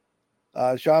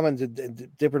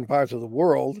in different parts of the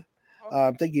world.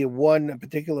 I'm thinking of a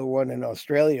particular one in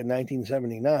Australia in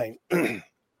 1979,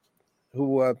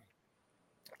 who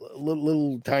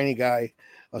little tiny guy,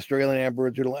 Australian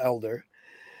Aboriginal elder.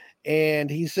 And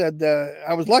he said,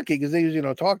 I was lucky because they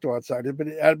usually talk to outsiders,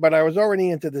 but I was already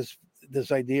into this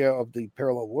idea of the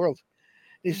parallel worlds.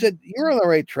 He said, you're on the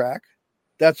right track.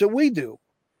 That's what we do.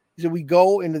 He said, we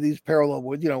go into these parallel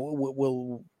worlds,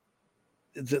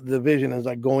 the vision is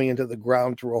like going into the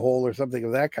ground through a hole or something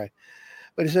of that kind.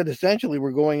 But he said, essentially,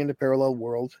 we're going into parallel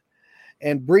worlds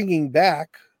and bringing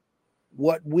back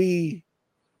what we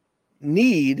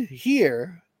need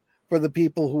here for the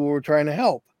people who we're trying to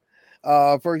help.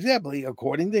 For example,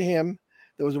 according to him,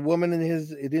 there was a woman in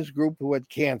his group who had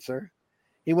cancer.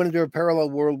 He went into a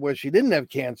parallel world where she didn't have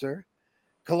cancer,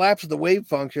 collapsed the wave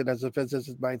function, as a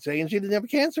physicist might say, and she didn't have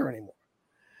cancer anymore.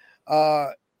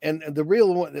 And the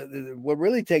real one, what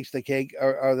really takes the cake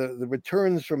are the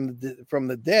returns from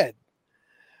the dead.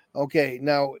 Okay,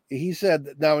 now he said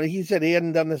he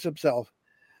hadn't done this himself,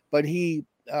 but he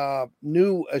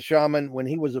knew a shaman when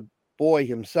he was a boy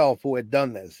himself who had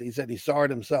done this. He said he saw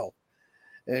it himself,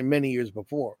 and many years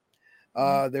before.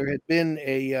 There had been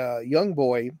a young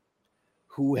boy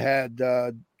who had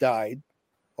died,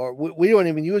 or we don't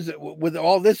even use it with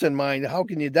all this in mind. How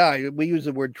can you die? We use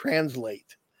the word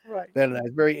translate. Right. That's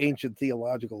a very ancient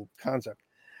theological concept.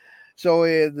 So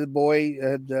the boy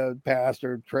had passed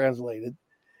or translated,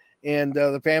 and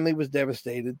the family was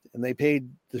devastated, and they paid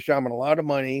the shaman a lot of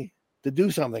money to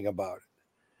do something about it.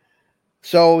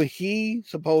 So he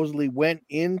supposedly went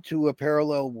into a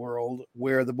parallel world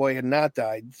where the boy had not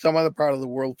died, some other part of the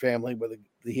world family where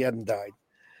he hadn't died,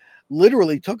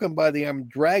 literally took him by the arm,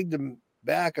 dragged him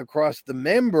back across the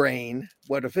membrane,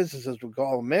 what a physicist would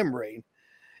call a membrane,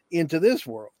 into this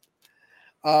world.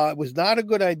 It was not a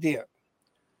good idea.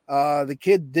 The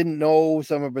kid didn't know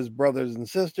some of his brothers and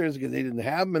sisters because they didn't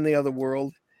have him in the other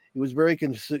world. He was very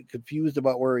confused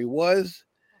about where he was,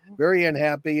 very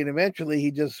unhappy, and eventually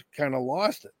he just kind of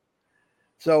lost it.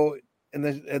 So,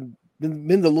 and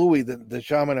Minda Louie, the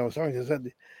shaman I was talking to,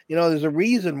 said, there's a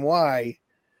reason why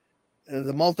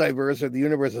the multiverse or the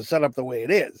universe is set up the way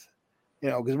it is,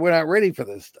 because we're not ready for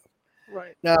this stuff.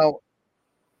 Right. Now,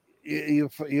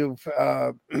 you've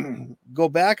go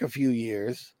back a few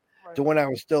years to when I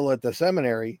was still at the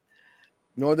seminary,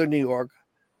 Northern New York.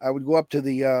 I would go up to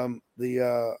the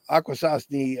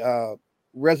Akwesasne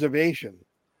reservation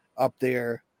up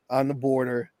there on the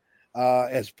border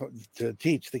to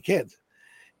teach the kids.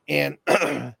 And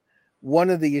one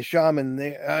of the shaman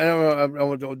there, I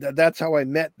don't know, that's how I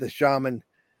met the shaman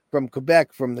from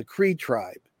Quebec, from the Cree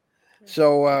tribe. Okay.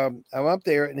 So I'm up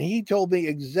there, and he told me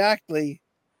exactly,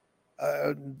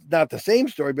 not the same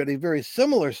story, but a very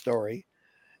similar story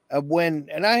of when,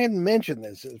 and I hadn't mentioned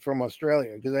this from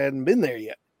Australia because I hadn't been there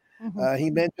yet.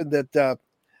 He mentioned that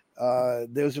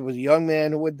there was a young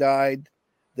man who had died.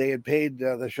 They had paid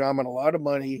the shaman a lot of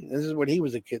money. This is when he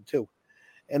was a kid too.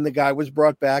 and the guy was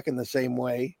brought back in the same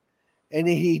way, and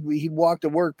he walked to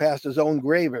work past his own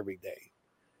grave every day.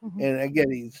 Mhm. And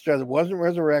again, he stressed it wasn't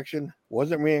resurrection,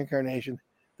 wasn't reincarnation.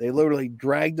 They literally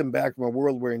dragged him back from a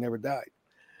world where he never died.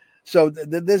 So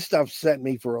this stuff sent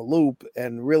me for a loop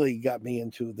and really got me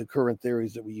into the current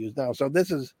theories that we use now. So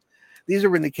these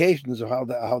are indications of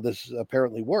how this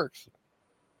apparently works.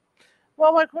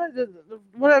 Well, my question,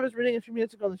 what I was reading a few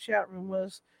minutes ago in the chat room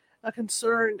was a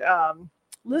concerned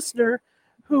listener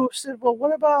who said, "Well,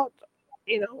 what about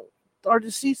our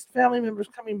deceased family members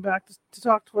coming back to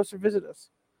talk to us or visit us?"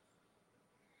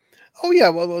 Oh yeah,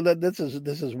 well this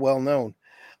is well known.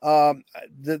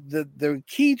 The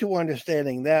key to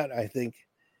understanding that, I think,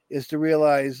 is to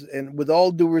realize, and with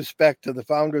all due respect to the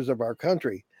founders of our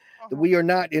country, that we are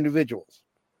not individuals,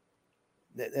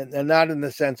 and not in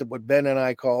the sense of what Ben and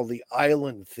I call the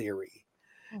island theory.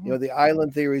 The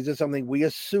island theory is just something we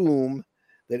assume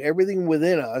that everything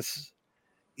within us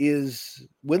is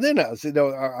within us.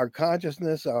 Our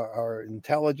consciousness, our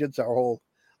intelligence, our whole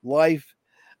life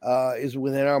is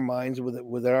within our minds,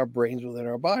 within our brains, within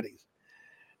our bodies.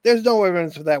 There's no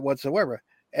evidence for that whatsoever.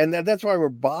 And that's why we're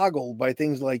boggled by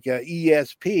things like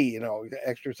ESP,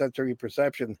 extrasensory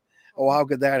perception. Oh, how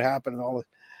could that happen? And all this.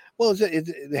 Well,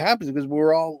 it happens because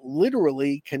we're all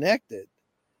literally connected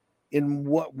in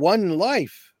one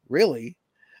life, really.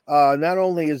 Not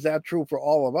only is that true for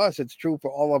all of us, it's true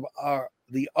for all of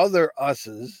the other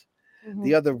us's,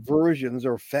 the other versions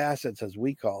or facets, as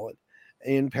we call it,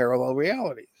 in parallel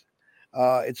realities.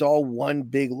 It's all one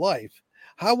big life.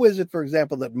 How is it, for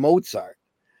example, that Mozart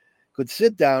could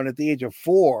sit down at the age of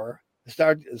 4,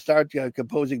 start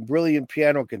composing brilliant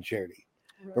piano concerti,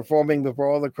 performing before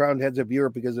all the crowned heads of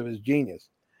Europe because of his genius?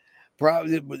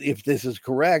 Probably, if this is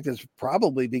correct, it's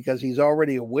probably because he's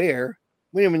already aware.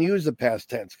 We don't even use the past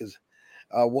tense because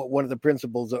one of the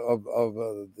principles of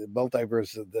the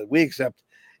multiverse that we accept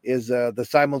is the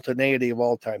simultaneity of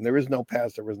all time. There is no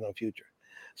past, there is no future.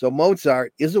 So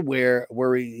Mozart is aware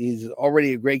where he's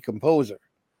already a great composer,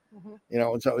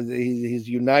 and so he's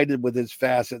united with his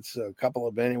facets, a couple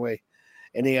of them anyway,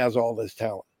 and he has all this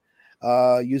talent.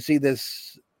 You see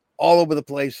this all over the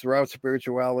place throughout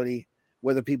spirituality,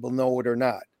 whether people know it or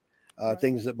not,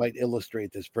 things that might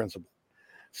illustrate this principle.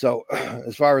 So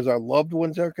as far as our loved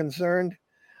ones are concerned,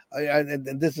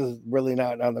 and this is really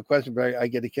not on the question, but I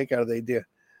get a kick out of the idea.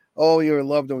 Oh, your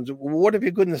loved ones. What if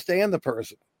you couldn't stand the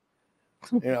person?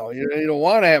 You don't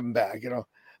want to have them back,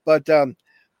 But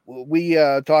we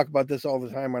talk about this all the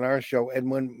time on our show.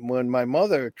 And when my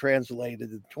mother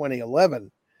translated in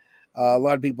 2011, a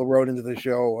lot of people wrote into the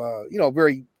show,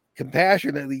 very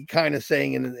compassionately, kind of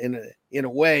saying in a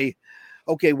way,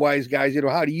 okay, wise guys,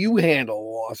 how do you handle the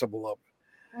loss of a loved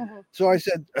one? So I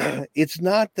said, it's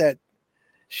not that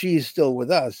she's still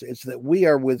with us. It's that we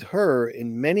are with her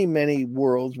in many, many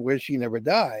worlds where she never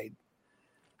died.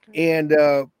 And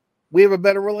we have a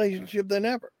better relationship than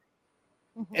ever.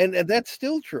 And that's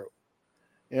still true.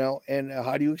 And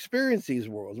how do you experience these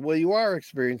worlds? Well, you are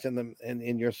experiencing them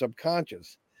in your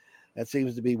subconscious. That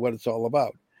seems to be what it's all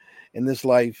about. In this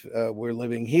life we're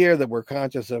living here, that we're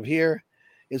conscious of here,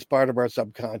 is part of our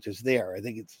subconscious there. I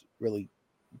think it's really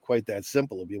quite that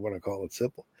simple, if you want to call it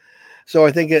simple. So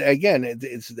I think, again,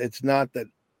 it's not that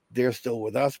they're still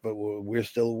with us, but we're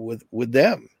still with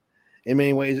them in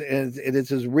many ways. And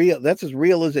it's as real. That's as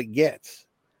real as it gets.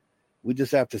 We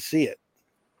just have to see it.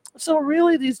 So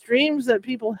really, these dreams that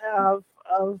people have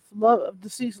of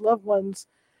deceased loved ones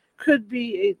could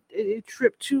be a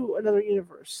trip to another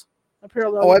universe, a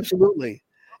parallel. Oh, absolutely.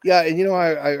 Yeah. And,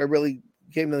 I really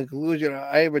came to the conclusion.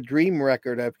 I have a dream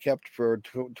record I've kept for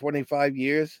 25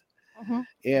 years.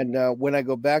 And when I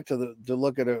go back to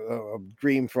look at a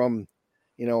dream from,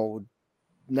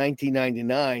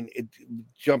 1999, it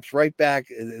jumps right back.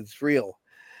 It's real.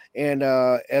 And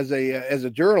as a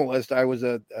journalist, I was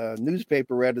a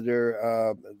newspaper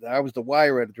editor. I was the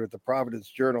wire editor at the Providence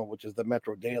Journal, which is the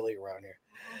Metro Daily around here.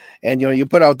 And you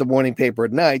put out the morning paper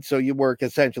at night, so you work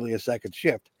essentially a second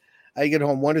shift. I get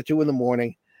home 1 or 2 in the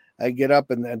morning. I get up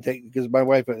and take, because my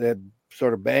wife had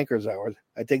sort of banker's hours.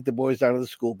 I take the boys down to the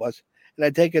school bus, and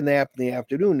I take a nap in the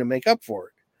afternoon to make up for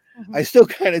it. I still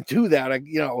kind of do that. I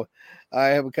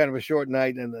have a kind of a short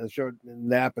night and a short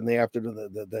nap in the afternoon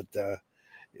that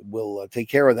will take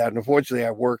care of that. And unfortunately,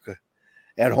 I work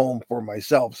at home for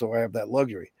myself, so I have that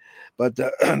luxury. But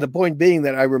the point being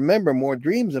that I remember more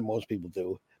dreams than most people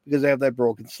do because I have that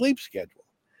broken sleep schedule.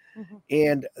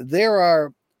 And there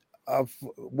are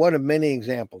one of many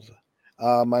examples.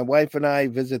 My wife and I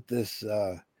visit this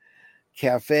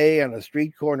cafe on a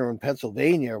street corner in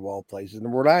Pennsylvania, of all places.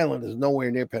 And Rhode Island is nowhere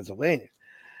near Pennsylvania.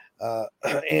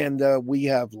 And we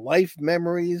have life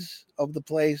memories of the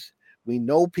place. We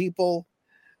know people.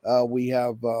 We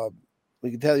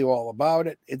can tell you all about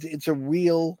it. It's a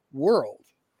real world.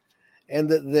 And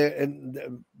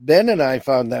Ben and I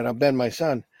found that, Ben, my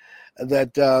son,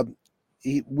 that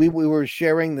we were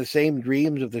sharing the same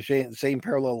dreams of the same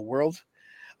parallel worlds.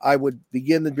 I would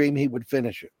begin the dream, he would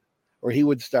finish it, or he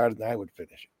would start it and I would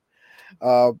finish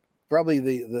it. Probably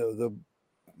the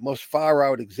most far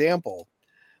out example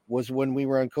was when we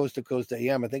were on Coast to Coast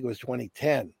AM. I think it was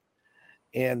 2010,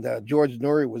 and George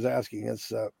Noory was asking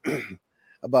us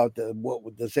about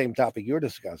the same topic you're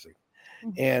discussing,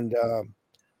 and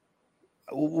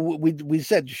we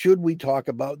said, should we talk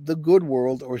about the good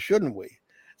world or shouldn't we?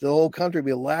 The whole country would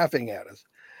be laughing at us,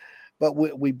 but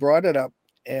we brought it up,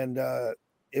 and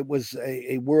it was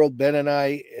a world Ben and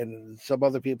I and some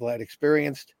other people had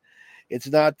experienced. It's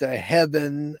not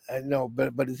heaven, no,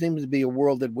 but it seems to be a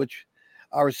world in which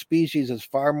our species is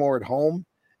far more at home,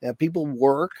 and people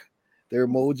work. Their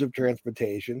modes of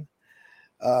transportation.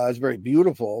 It's very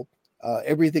beautiful.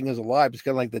 Everything is alive. It's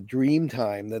kind of like the dream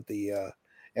time that the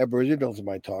Aboriginals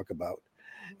might talk about.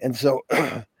 And so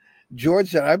George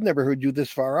said, I've never heard you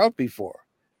this far out before.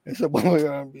 I said,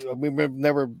 well, we've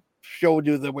never showed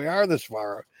you that we are this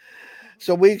far.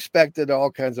 So we expected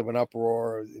all kinds of an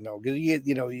uproar, because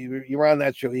you're on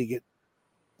that show, you get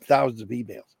thousands of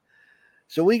emails.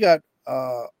 So we got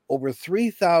over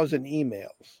 3,000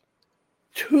 emails.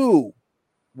 2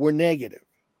 were negative,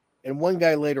 and one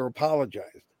guy later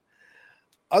apologized.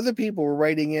 Other people were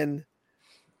writing in,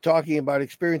 talking about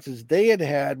experiences they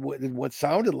had what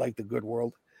sounded like the good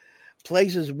world,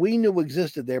 places we knew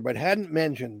existed there but hadn't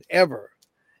mentioned ever,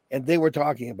 and they were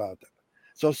talking about them.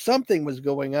 So something was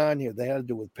going on here that had to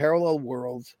do with parallel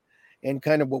worlds and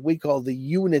kind of what we call the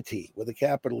unity with a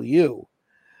capital U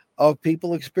of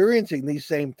people experiencing these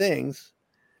same things,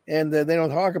 and they don't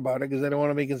talk about it because they don't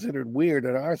want to be considered weird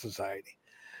in our society.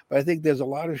 But I think there's a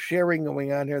lot of sharing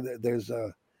going on here. There's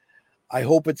I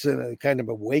hope it's a kind of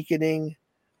awakening.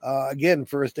 Again,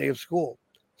 first day of school.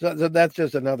 So that's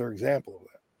just another example of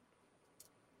that.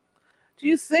 Do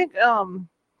you think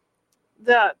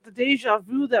that the deja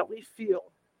vu that we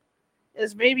feel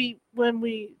is maybe when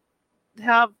we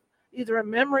have either a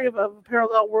memory of a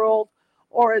parallel world,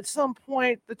 or at some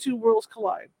point the two worlds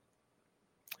collide?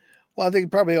 Well, I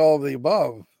think probably all of the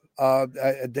above. Now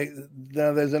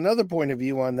there's another point of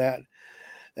view on that,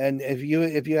 and if you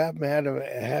happen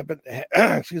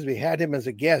had him as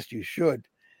a guest, you should.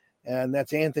 And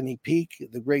that's Anthony Peake,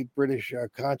 the great British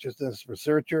consciousness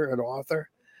researcher and author,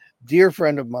 dear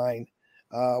friend of mine.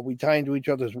 We tie into each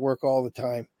other's work all the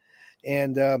time,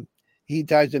 and he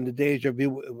ties into deja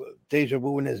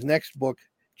vu in his next book,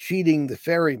 Cheating the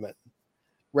Ferryman,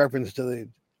 reference to the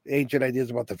ancient ideas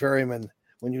about the ferryman.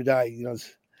 When you die,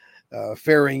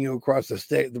 ferrying you across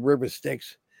the river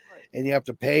Styx, right, and you have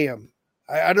to pay him.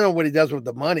 I don't know what he does with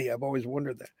the money. I've always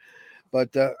wondered that.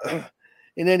 But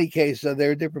in any case, there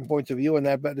are different points of view on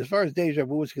that. But as far as deja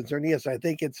vu is concerned, yes, I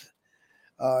think it's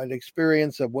an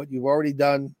experience of what you've already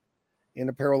done in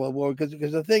a parallel world.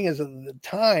 Because the thing is, the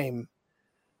time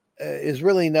is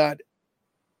really not,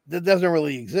 that doesn't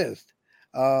really exist.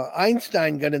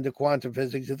 Einstein got into quantum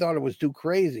physics. He thought it was too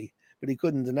crazy, but he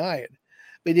couldn't deny it.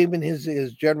 But even his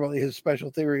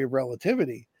special theory of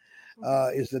relativity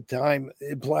is that time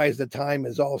implies that time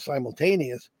is all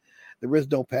simultaneous. There is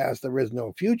no past, there is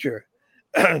no future.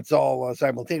 It's all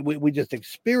simultaneous. We just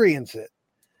experience it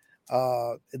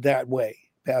that way,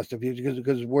 past and future,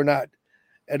 because we're not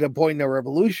at a point in our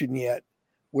evolution yet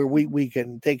where we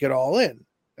can take it all in.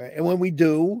 Right? And when we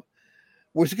do,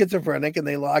 we're schizophrenic, and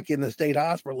they lock you in the state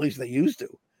hospital. At least they used to.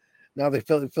 Now they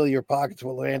fill your pockets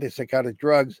full of antipsychotic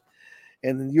drugs,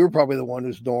 and you're probably the one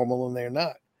who's normal and they're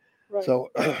not. Right. So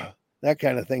that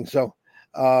kind of thing. So,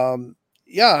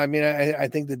 yeah, I mean, I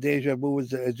think the deja vu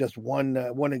is just one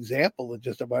example of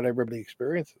just about everybody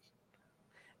experiences.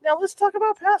 Now let's talk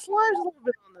about past lives a little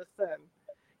bit on this then.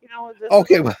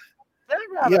 Okay. Well,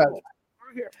 yeah.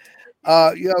 We're here.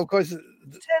 Of course.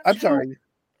 I'm sorry.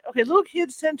 Okay, little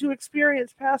kids tend to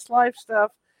experience past life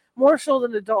stuff more so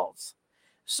than adults.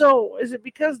 So is it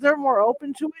because they're more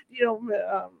open to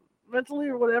it, mentally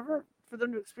or whatever, for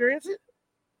them to experience it?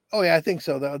 Oh, yeah, I think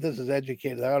so. This is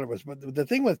educated out of us. But the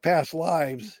thing with past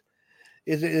lives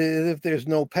is if there's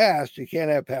no past, you can't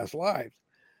have past lives.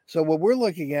 So what we're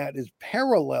looking at is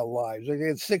parallel lives. Like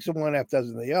it's 6 of one, half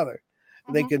dozen of the other.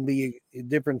 Mm-hmm. They can be in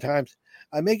different times.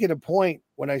 I make it a point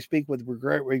when I speak with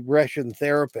regression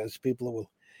therapists, people who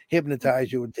will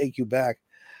hypnotize you and take you back.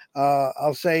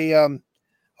 I'll say,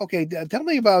 okay, tell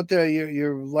me about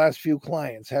your last few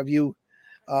clients. Have you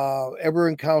ever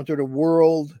encountered a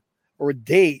world or a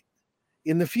date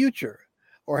in the future?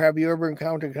 Or have you ever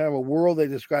encountered kind of a world they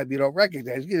describe you don't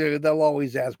recognize? They'll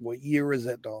always ask, what year is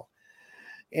it and all.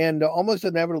 And almost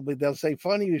inevitably, they'll say,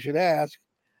 funny you should ask.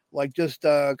 Like just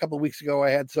a couple of weeks ago, I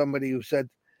had somebody who said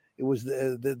it was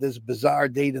this bizarre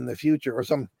date in the future, or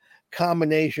some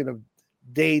combination of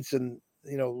dates and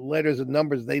letters and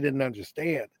numbers they didn't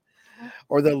understand.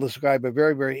 Or they'll describe a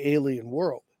very, very alien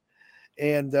world.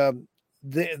 And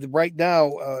right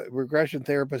now, regression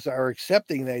therapists are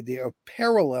accepting the idea of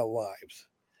parallel lives,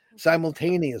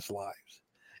 simultaneous lives.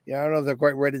 I don't know if they're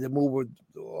quite ready to move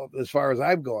as far as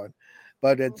I've gone,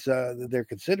 but it's they're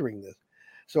considering this.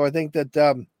 So I think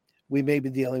that we may be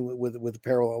dealing with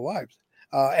parallel lives,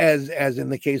 as in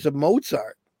the case of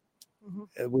Mozart,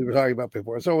 we were talking about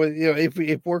before. So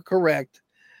if we're correct,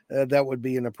 that would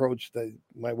be an approach that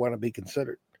might want to be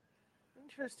considered.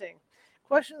 Interesting.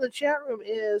 Question in the chat room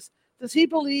is: does he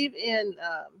believe in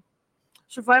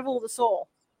survival of the soul?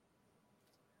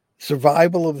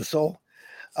 Survival of the soul.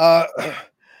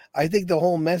 I think the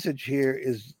whole message here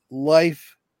is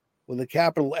life with a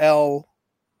capital L,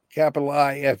 capital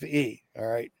IFE. All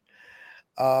right.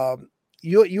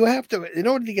 You have to, in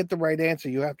order to get the right answer,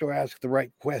 you have to ask the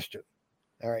right question.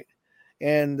 All right.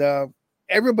 And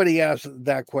everybody asks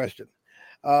that question.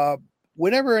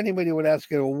 Whenever anybody would ask,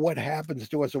 what happens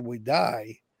to us when we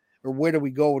die, or where do we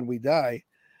go when we die?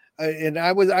 And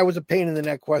I was a pain in the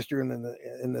neck question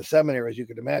in the seminary, as you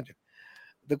could imagine.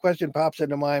 The question pops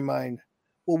into my mind: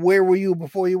 well, where were you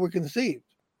before you were conceived?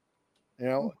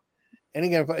 And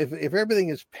again, if everything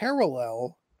is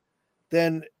parallel,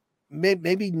 then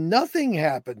maybe nothing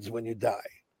happens when you die.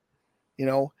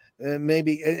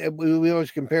 Maybe we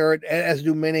always compare it, as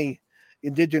do many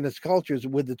indigenous cultures,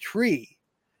 with the tree.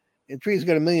 A tree's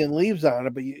got a million leaves on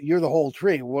it, but you're the whole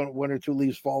tree. One or two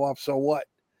leaves fall off, so what?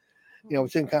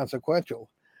 It's inconsequential.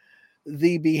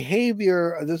 The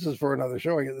behavior, this is for another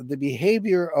show, the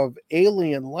behavior of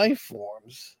alien life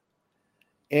forms,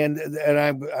 and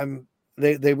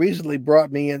they recently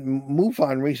brought me in,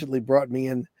 MUFON recently brought me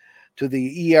in to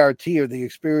the ERT, or the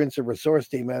Experience and Resource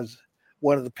Team, as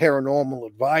one of the paranormal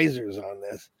advisors on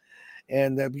this.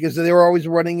 And because they were always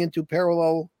running into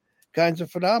parallel kinds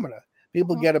of phenomena.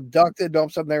 People get abducted, all of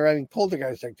a sudden they're having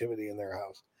poltergeist activity in their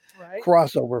house. Right.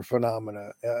 Crossover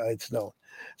phenomena, it's known.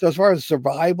 So as far as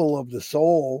survival of the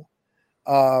soul,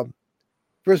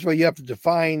 first of all, you have to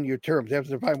define your terms. You have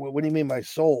to define, what do you mean by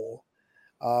soul?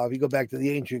 If you go back to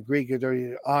the ancient Greek, it's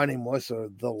animus, or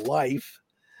the life.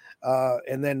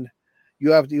 And then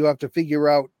you have to figure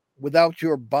out, without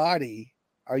your body,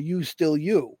 are you still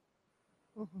you?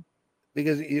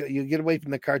 Because you get away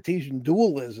from the Cartesian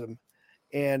dualism,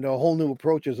 and whole new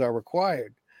approaches are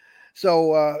required.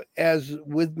 So as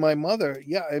with my mother,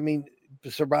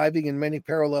 surviving in many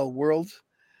parallel worlds,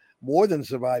 more than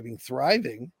surviving,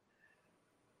 thriving.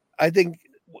 I think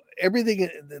everything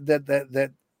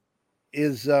that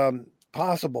is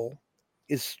possible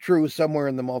is true somewhere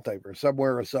in the multiverse,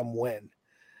 somewhere or somewhen.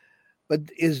 But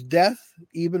is death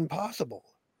even possible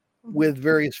with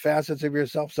various facets of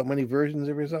yourself, so many versions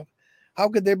of yourself? How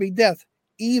could there be death,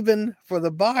 even for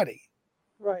the body?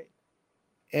 Right.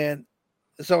 And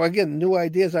so again, new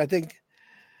ideas. I think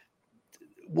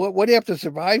what do you have to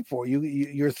survive for?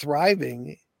 You're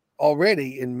thriving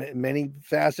already in many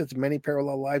facets, many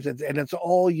parallel lives, and it's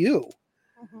all you.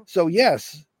 So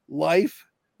yes, life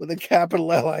with a capital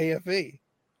LIFE.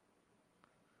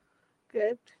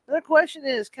 Okay. Another question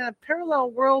is: can a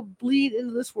parallel world bleed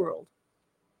into this world?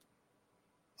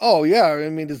 Oh yeah,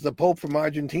 is the Pope from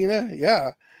Argentina?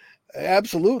 Yeah,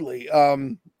 absolutely.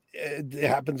 It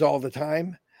happens all the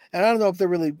time. And I don't know if they're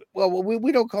really, well,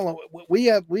 we don't call them,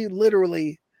 we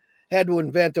literally had to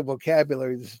invent a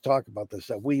vocabulary to talk about this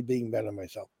stuff, we being Ben and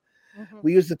myself.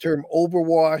 We use the term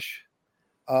overwash,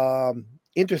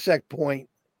 intersect point,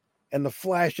 and the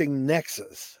flashing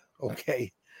nexus,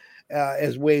 okay,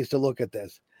 as ways to look at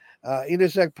this.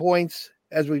 Intersect points,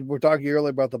 as we were talking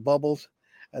earlier about the bubbles,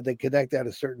 they connect at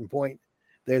a certain point.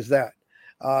 There's that.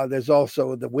 There's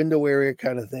also the window area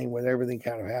kind of thing, with everything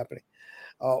kind of happening.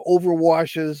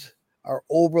 Overwashes are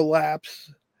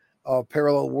overlaps of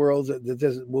parallel worlds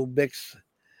that will mix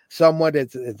somewhat.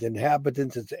 It's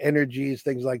inhabitants, it's energies,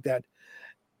 things like that.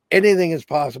 Anything is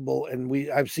possible,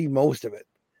 and I've seen most of it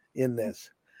in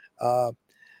this.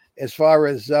 As far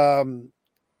as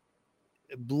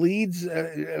bleeds,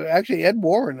 actually Ed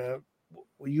Warren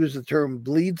used the term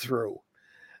bleed through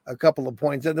a couple of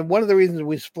points. And then one of the reasons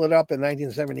we split up in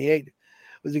 1978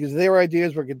 was because their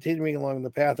ideas were continuing along the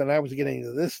path, and I was getting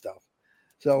into this stuff.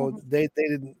 So they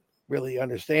didn't really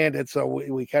understand it. So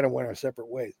we kind of went our separate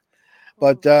ways.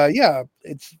 But yeah,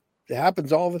 it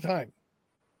happens all the time.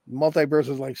 Multiverse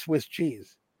is like Swiss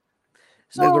cheese.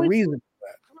 So There's a reason for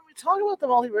that. when we talk about the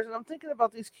multiverse, and I'm thinking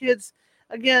about these kids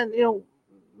again,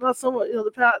 not so much,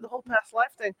 the whole past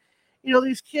life thing.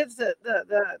 These kids that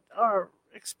are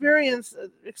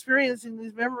experiencing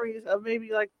these memories of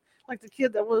maybe like the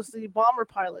kid that was the bomber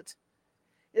pilot.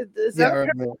 Is that a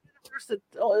Yeah. parallel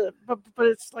universe but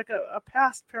it's like a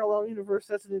past parallel universe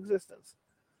that's in existence?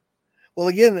 Well,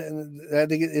 again, I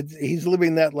think he's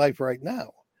living that life right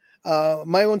now.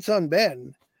 My own son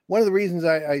Ben. One of the reasons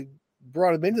I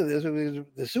brought him into this was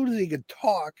as soon as he could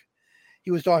talk, he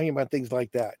was talking about things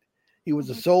like that. He was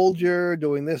a Mm-hmm. soldier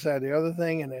doing this, that, the other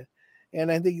thing,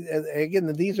 and I think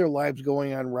again these are lives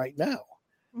going on right now,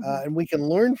 Mm-hmm. and we can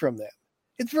learn from them.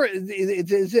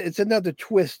 It's another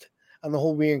twist on the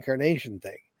whole reincarnation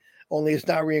thing. Only it's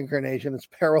not reincarnation; it's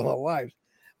parallel lives.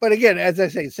 But again, as I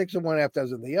say, 6 of one, half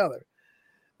dozen the other,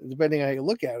 depending on how you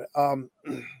look at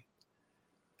it.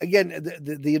 Again,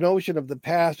 the notion of the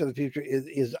past or the future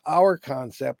is our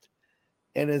concept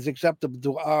and is acceptable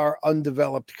to our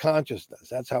undeveloped consciousness.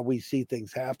 That's how we see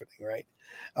things happening, right?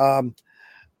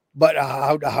 But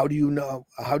how do you know?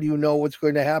 How do you know what's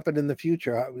going to happen in the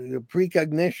future?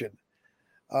 Precognition,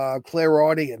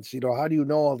 clairaudience. How do you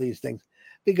know all these things?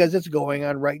 Because it's going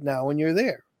on right now, and you're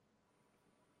there.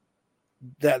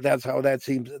 That's how that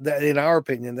seems. That, in our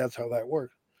opinion, that's how that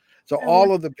works. So And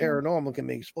all of the paranormal can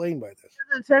be explained by this.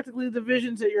 then technically the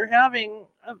visions that you're having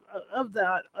of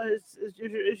that is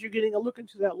you're getting a look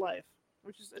into that life,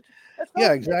 which is that's Yeah,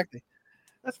 fascinating. exactly.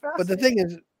 That's But the fascinating. thing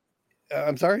is,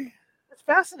 I'm sorry. It's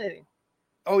fascinating.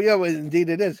 Oh yeah, well, indeed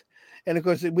it is. And of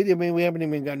course, we haven't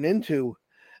even gotten into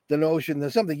the notion.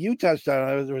 There's something you touched on.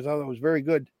 I thought it was very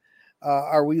good.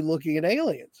 Are we looking at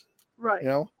aliens? Right. You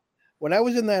know, when I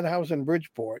was in that house in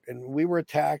Bridgeport and we were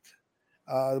attacked,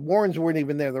 the Warrens weren't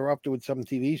even there. They were up doing some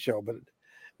TV show, but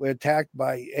we're attacked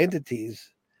by entities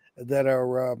that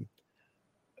are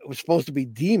was supposed to be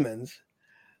demons.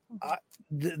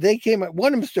 Mm-hmm. They came.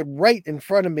 One of them stood right in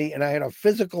front of me, and I had a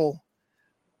physical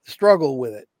struggle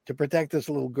with it to protect this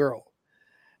little girl.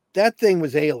 That thing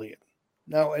was alien.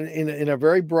 Now, in a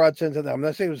very broad sense of that, I'm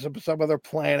not saying it was some other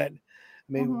planet.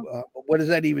 I mean, Mm-hmm. what does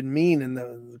that even mean in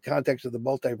the context of the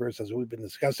multiverse as we've been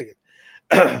discussing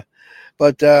it?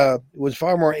 But it was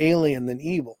far more alien than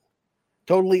evil,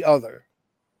 totally other,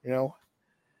 you know,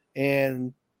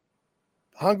 and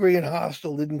hungry and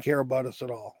hostile, didn't care about us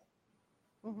at all.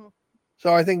 Mm-hmm.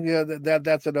 So I think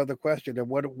that's another question of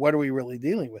what are we really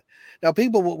dealing with? Now,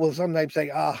 people will sometimes say,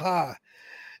 "Aha,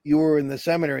 you were in the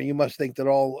seminary, you must think that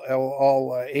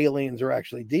all aliens are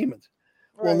actually demons."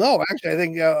 Well, Right. no, actually, I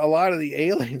think a lot of the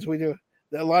aliens we do,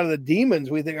 a lot of the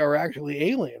demons we think are actually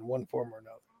alien, one form or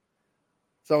another.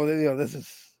 So this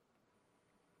is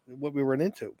what we run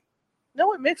into.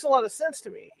 No, it makes a lot of sense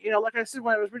to me. Like I said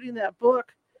when I was reading that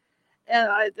book, and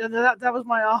that was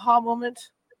my aha moment.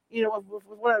 With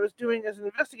what I was doing as an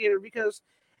investigator, because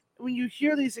when you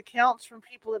hear these accounts from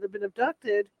people that have been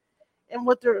abducted and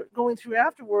what they're going through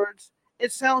afterwards,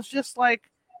 it sounds just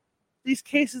like these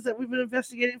cases that we've been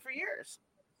investigating for years.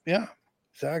 Yeah,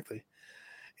 exactly.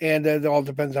 And it all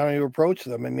depends on how you approach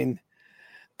them. I mean,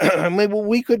 maybe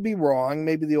we could be wrong.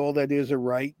 Maybe the old ideas are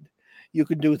right. You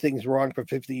could do things wrong for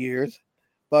 50 years.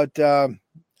 But on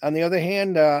the other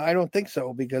hand, I don't think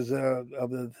so because of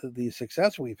the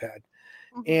success we've had.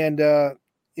 Mm-hmm. And,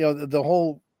 the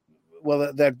whole,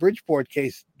 well, that Bridgeport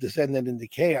case descended into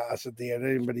chaos at the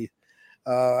end.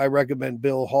 I recommend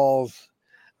Bill Hall's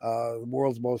The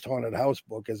World's Most Haunted House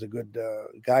book as a good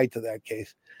guide to that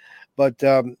case. But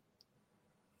even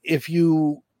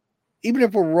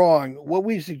if we're wrong, what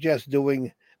we suggest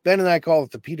doing, Ben and I call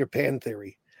it the Peter Pan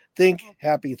theory. Think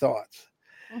happy thoughts.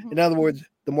 Mm-hmm. In other words,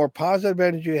 the more positive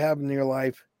energy you have in your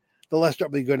life, the less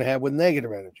trouble you're going to have with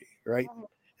negative energy, right? Mm-hmm.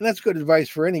 And that's good advice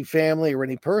for any family or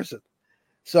any person.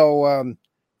 So,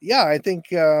 yeah, I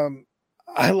think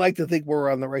I like to think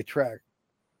we're on the right track.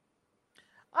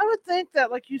 I would think that,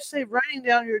 like you say, writing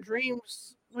down your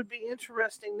dreams would be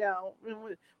interesting now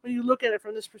when you look at it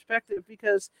from this perspective,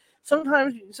 because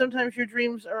sometimes your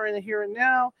dreams are in the here and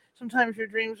now. Sometimes your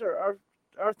dreams are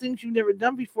things you've never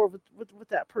done before with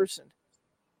that person.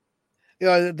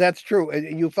 That's true.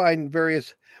 And you find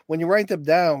when you write them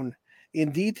down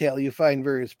in detail, you find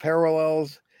various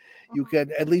parallels. You Mm-hmm.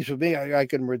 can, at least with me, I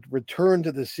can return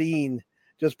to the scene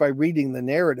just by reading the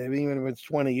narrative, even if it's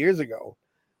 20 years ago.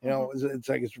 Mm-hmm. It's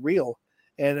like it's real.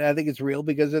 And I think it's real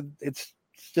because it's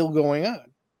still going on.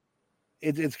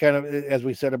 It's kind of, as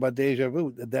we said about deja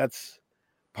vu, that's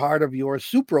part of your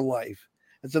super life.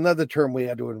 It's another term we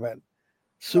had to invent, Right.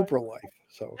 super life.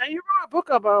 So, Now you wrote a book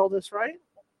about all this, right?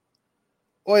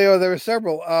 there are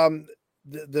several.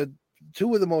 The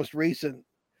two of the most recent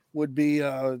would be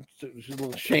a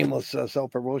little shameless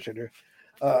self-promotion here.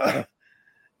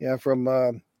 Yeah,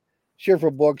 from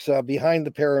Schiffer Books, Behind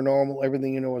the Paranormal,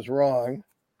 Everything You Know Is Wrong.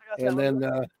 And then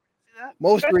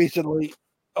most recently,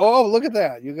 oh, look at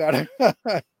that. You got it.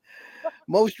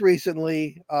 Most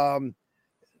recently,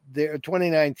 there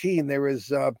 2019, there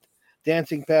was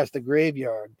Dancing Past the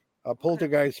Graveyard,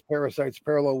 Poltergeist, Parasites,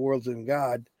 Parallel Worlds, and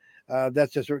God.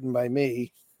 That's just written by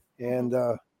me. And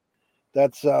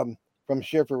that's from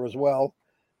Schiffer as well.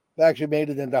 I actually made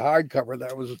it into hardcover.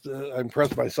 That was, I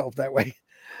impressed myself that way.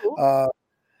 Cool.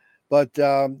 But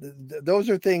those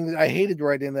are things I hated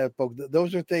writing that book.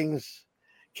 Those are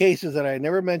cases that I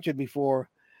never mentioned before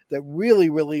that really,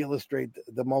 really illustrate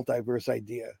the multiverse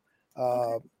idea.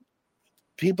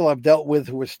 People I've dealt with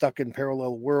who were stuck in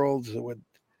parallel worlds, who had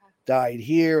died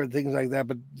here and things like that.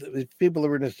 But if people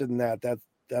are interested in that,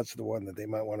 that's the one that they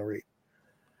might want to read.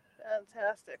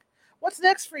 Fantastic. What's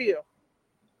next for you?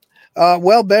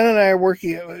 Well, Ben and I are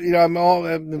working, I'm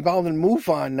involved in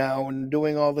MUFON now and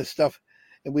doing all this stuff.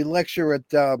 And we lecture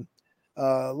at a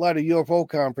lot of UFO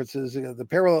conferences. A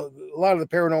lot of the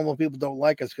paranormal people don't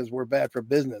like us because we're bad for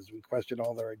business. We question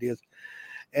all their ideas.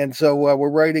 And so we're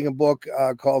writing a book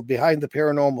called Behind the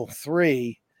Paranormal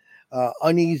 3,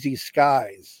 Uneasy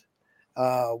Skies,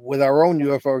 with our own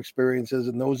UFO experiences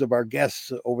and those of our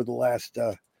guests over the last,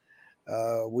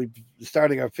 we've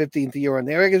starting our 15th year on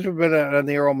the air. I guess we've been on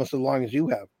the air almost as long as you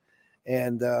have.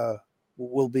 And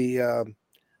we'll be,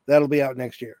 that'll be out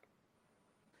next year.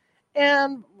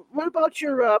 And what about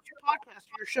your podcast,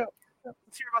 your show?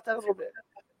 Let's hear about that a little bit.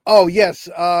 Oh, yes.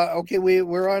 Okay,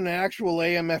 we're on an actual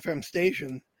AM/FM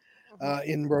station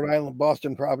in Rhode Island,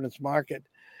 Boston, Providence Market.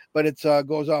 But it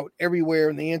goes out everywhere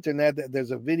on the internet.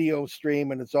 There's a video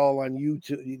stream, and it's all on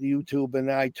YouTube and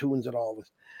iTunes and all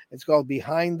this. It's called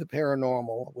Behind the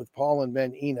Paranormal with Paul and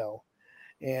Ben Eno.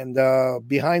 And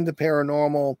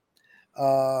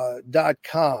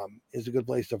BehindTheParanormal.com is a good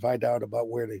place to find out about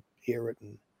where to hear it.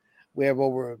 And we have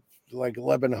over like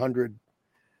 1,100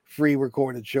 free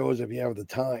recorded shows if you have the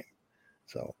time.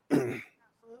 So, absolutely.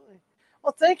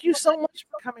 Well, thank you so much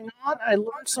for coming on. I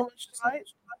learned so much tonight.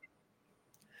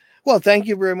 Well, thank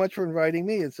you very much for inviting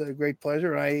me. It's a great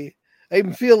pleasure. I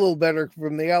even feel a little better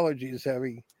from the allergies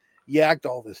having yacked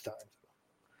all this time.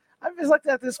 I was like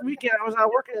that this weekend. I was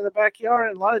out working in the backyard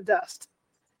and a lot of dust,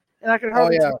 and I could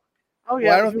hardly. Oh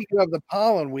yeah. Well, I don't think you have the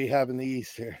pollen we have in the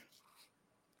east here.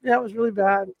 Yeah, it was really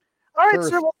bad. All right,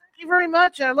 sir. Well, thank you very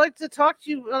much. I'd like to talk to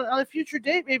you on a future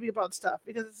date, maybe about stuff,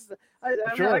 because I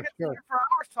could be here for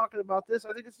hours talking about this.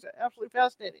 I think it's absolutely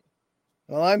fascinating.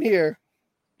 Well, I'm here.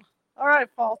 All right,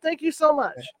 Paul. Thank you so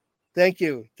much. Thank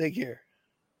you. Take care.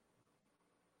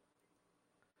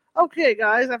 Okay,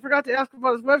 guys. I forgot to ask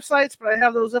about his websites, but I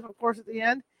have those up, of course, at the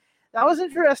end. That was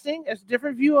interesting. It's a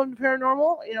different view on the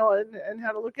paranormal, and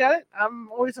how to look at it. I'm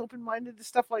always open-minded to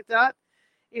stuff like that.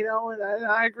 And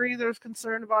I agree there's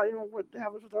concern about, what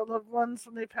happens with our loved ones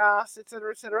when they pass, et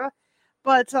cetera, et cetera.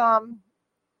 But,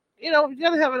 you got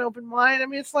to have an open mind. I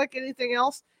mean, it's like anything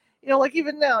else. Like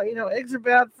even now, eggs are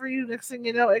bad for you. Next thing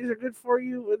you know, eggs are good for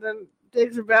you. And then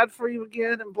eggs are bad for you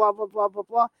again, and blah, blah, blah, blah,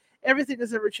 blah. Everything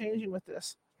is ever changing with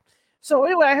this. So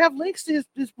anyway, I have links to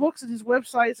his books and his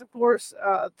websites, of course,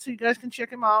 so you guys can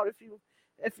check him out if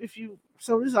you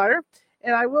so desire.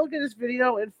 And I will get his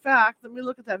video. In fact, let me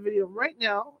look at that video right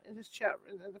now in his chat,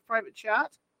 in the private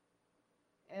chat.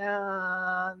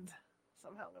 And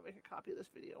somehow I'm going to make a copy of this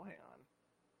video. Hang on.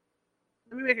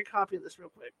 Let me make a copy of this real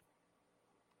quick.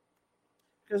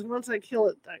 Because once I kill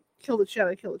it, I kill the chat.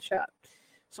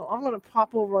 So I'm going to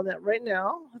pop over on that right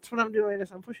now. That's what I'm doing, is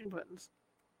I'm pushing buttons.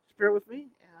 Just bear with me,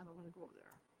 and I'm going to go over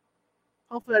there.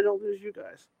 Hopefully I don't lose you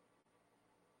guys.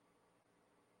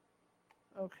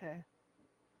 Okay.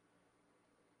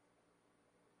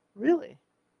 Really?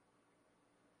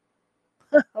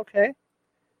 Okay.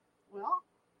 Well,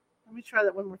 let me try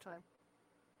that one more time.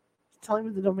 It's telling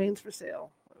me the domain's for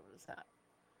sale. What is that?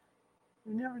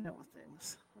 You never know with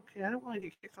things. Okay, I don't want to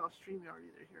get kicked off StreamYard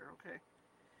either here. Okay.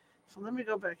 So let me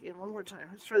go back in one more time.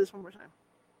 Let's try this one more time.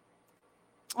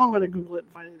 Oh, I'm going to Google it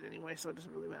and find it anyway, so it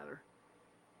doesn't really matter.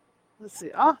 Let's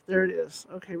see. Ah, there it is.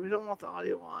 Okay, we don't want the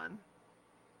audio on.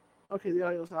 Okay, the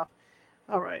audio's off.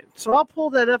 All right, so I'll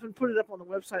pull that up and put it up on the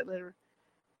website later.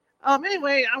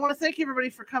 Anyway, I want to thank everybody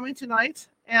for coming tonight.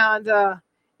 And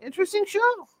interesting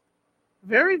show.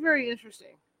 Very, very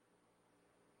interesting.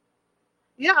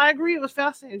 Yeah, I agree. It was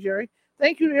fascinating, Jerry.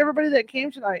 Thank you to everybody that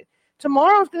came tonight.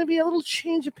 Tomorrow is going to be a little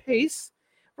change of pace.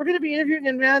 We're going to be interviewing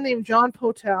a man named John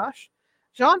Potash.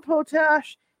 John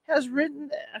Potash has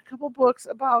written a couple books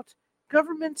about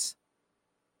governments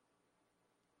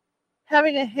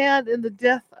having a hand in the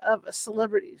death of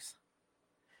celebrities.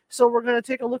 So we're going to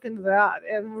take a look into that.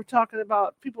 And we're talking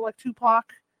about people like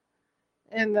Tupac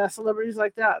and celebrities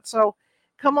like that. So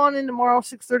come on in tomorrow,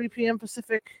 6:30 p.m.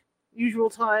 Pacific, usual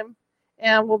time.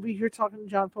 And we'll be here talking to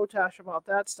John Potash about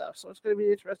that stuff. So it's going to be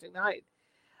an interesting night.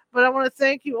 But I want to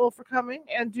thank you all for coming.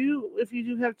 And if you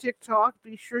do have TikTok,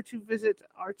 be sure to visit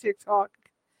our TikTok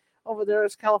over there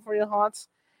as California Haunts.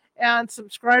 And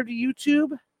subscribe to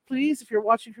YouTube, please. If you're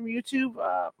watching from YouTube,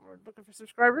 we're looking for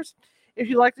subscribers. If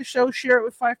you like the show, share it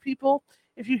with 5 people.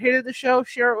 If you hated the show,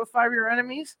 share it with 5 of your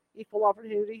enemies. Equal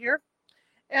opportunity here.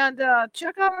 And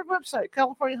check out our website,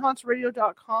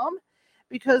 CaliforniaHauntsRadio.com,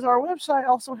 because our website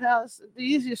also has the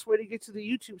easiest way to get to the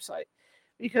YouTube site.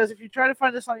 Because if you try to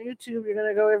find us on YouTube, you're going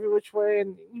to go every which way,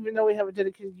 and even though we have a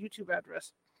dedicated YouTube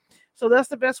address. So that's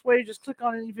the best way. Just click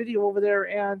on any video over there,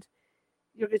 and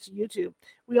you'll get to YouTube.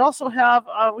 We also have,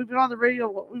 we've been on the radio,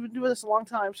 we've been doing this a long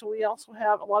time, so we also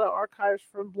have a lot of archives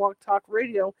from Blog Talk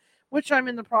Radio, which I'm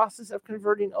in the process of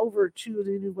converting over to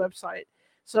the new website.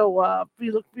 So be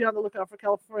on the lookout for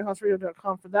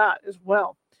CaliforniaHauntsRadio.com for that as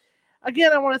well.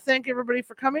 Again, I want to thank everybody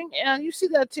for coming, and you see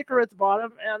that ticker at the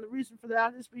bottom, and the reason for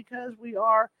that is because we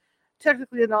are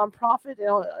technically a nonprofit,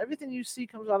 and everything you see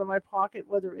comes out of my pocket,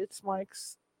 whether it's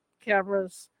mics,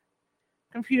 cameras,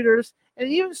 computers, and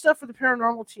even stuff for the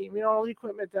paranormal team. All the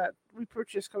equipment that we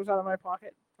purchase comes out of my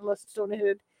pocket, unless it's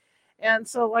donated. And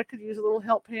so I could use a little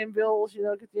help paying bills,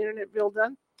 get the internet bill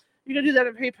done. You can do that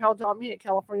at PayPal.me at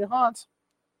California Haunts.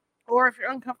 Or if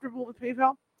you're uncomfortable with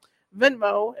PayPal,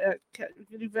 Venmo, you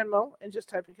can do Venmo and just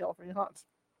type in California Haunts.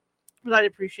 But I'd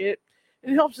appreciate it.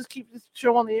 It helps us keep this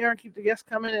show on the air and keep the guests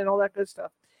coming and all that good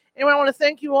stuff. Anyway, I want to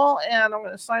thank you all, and I'm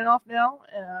going to sign off now,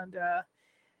 and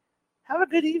have a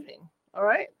good evening. All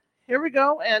right? Here we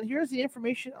go, and here's the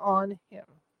information on him.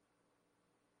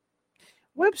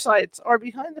 Websites are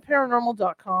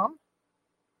BehindTheParanormal.com,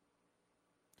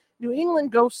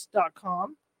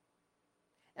 NewEnglandGhosts.com,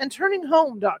 and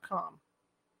TurningHome.com.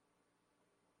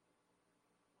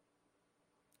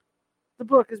 The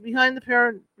book is Behind the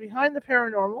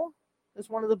Paranormal is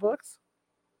one of the books.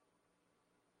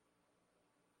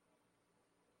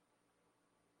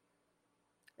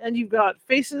 And you've got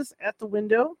Faces at the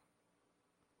Window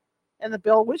and the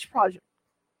Bell Witch Project.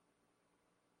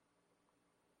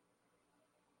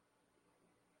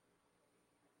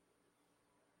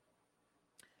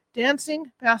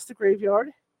 Dancing Past the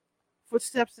Graveyard,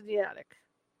 Footsteps in the Attic.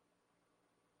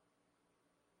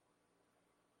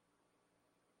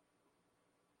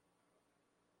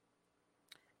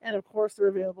 And of course, they're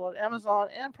available at Amazon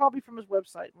and probably from his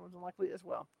website, more than likely as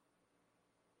well.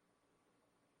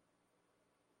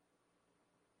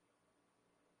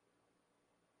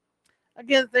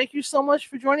 Again, thank you so much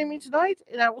for joining me tonight,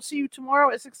 and I will see you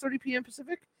tomorrow at 6:30 p.m.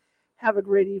 Pacific. Have a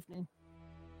great evening.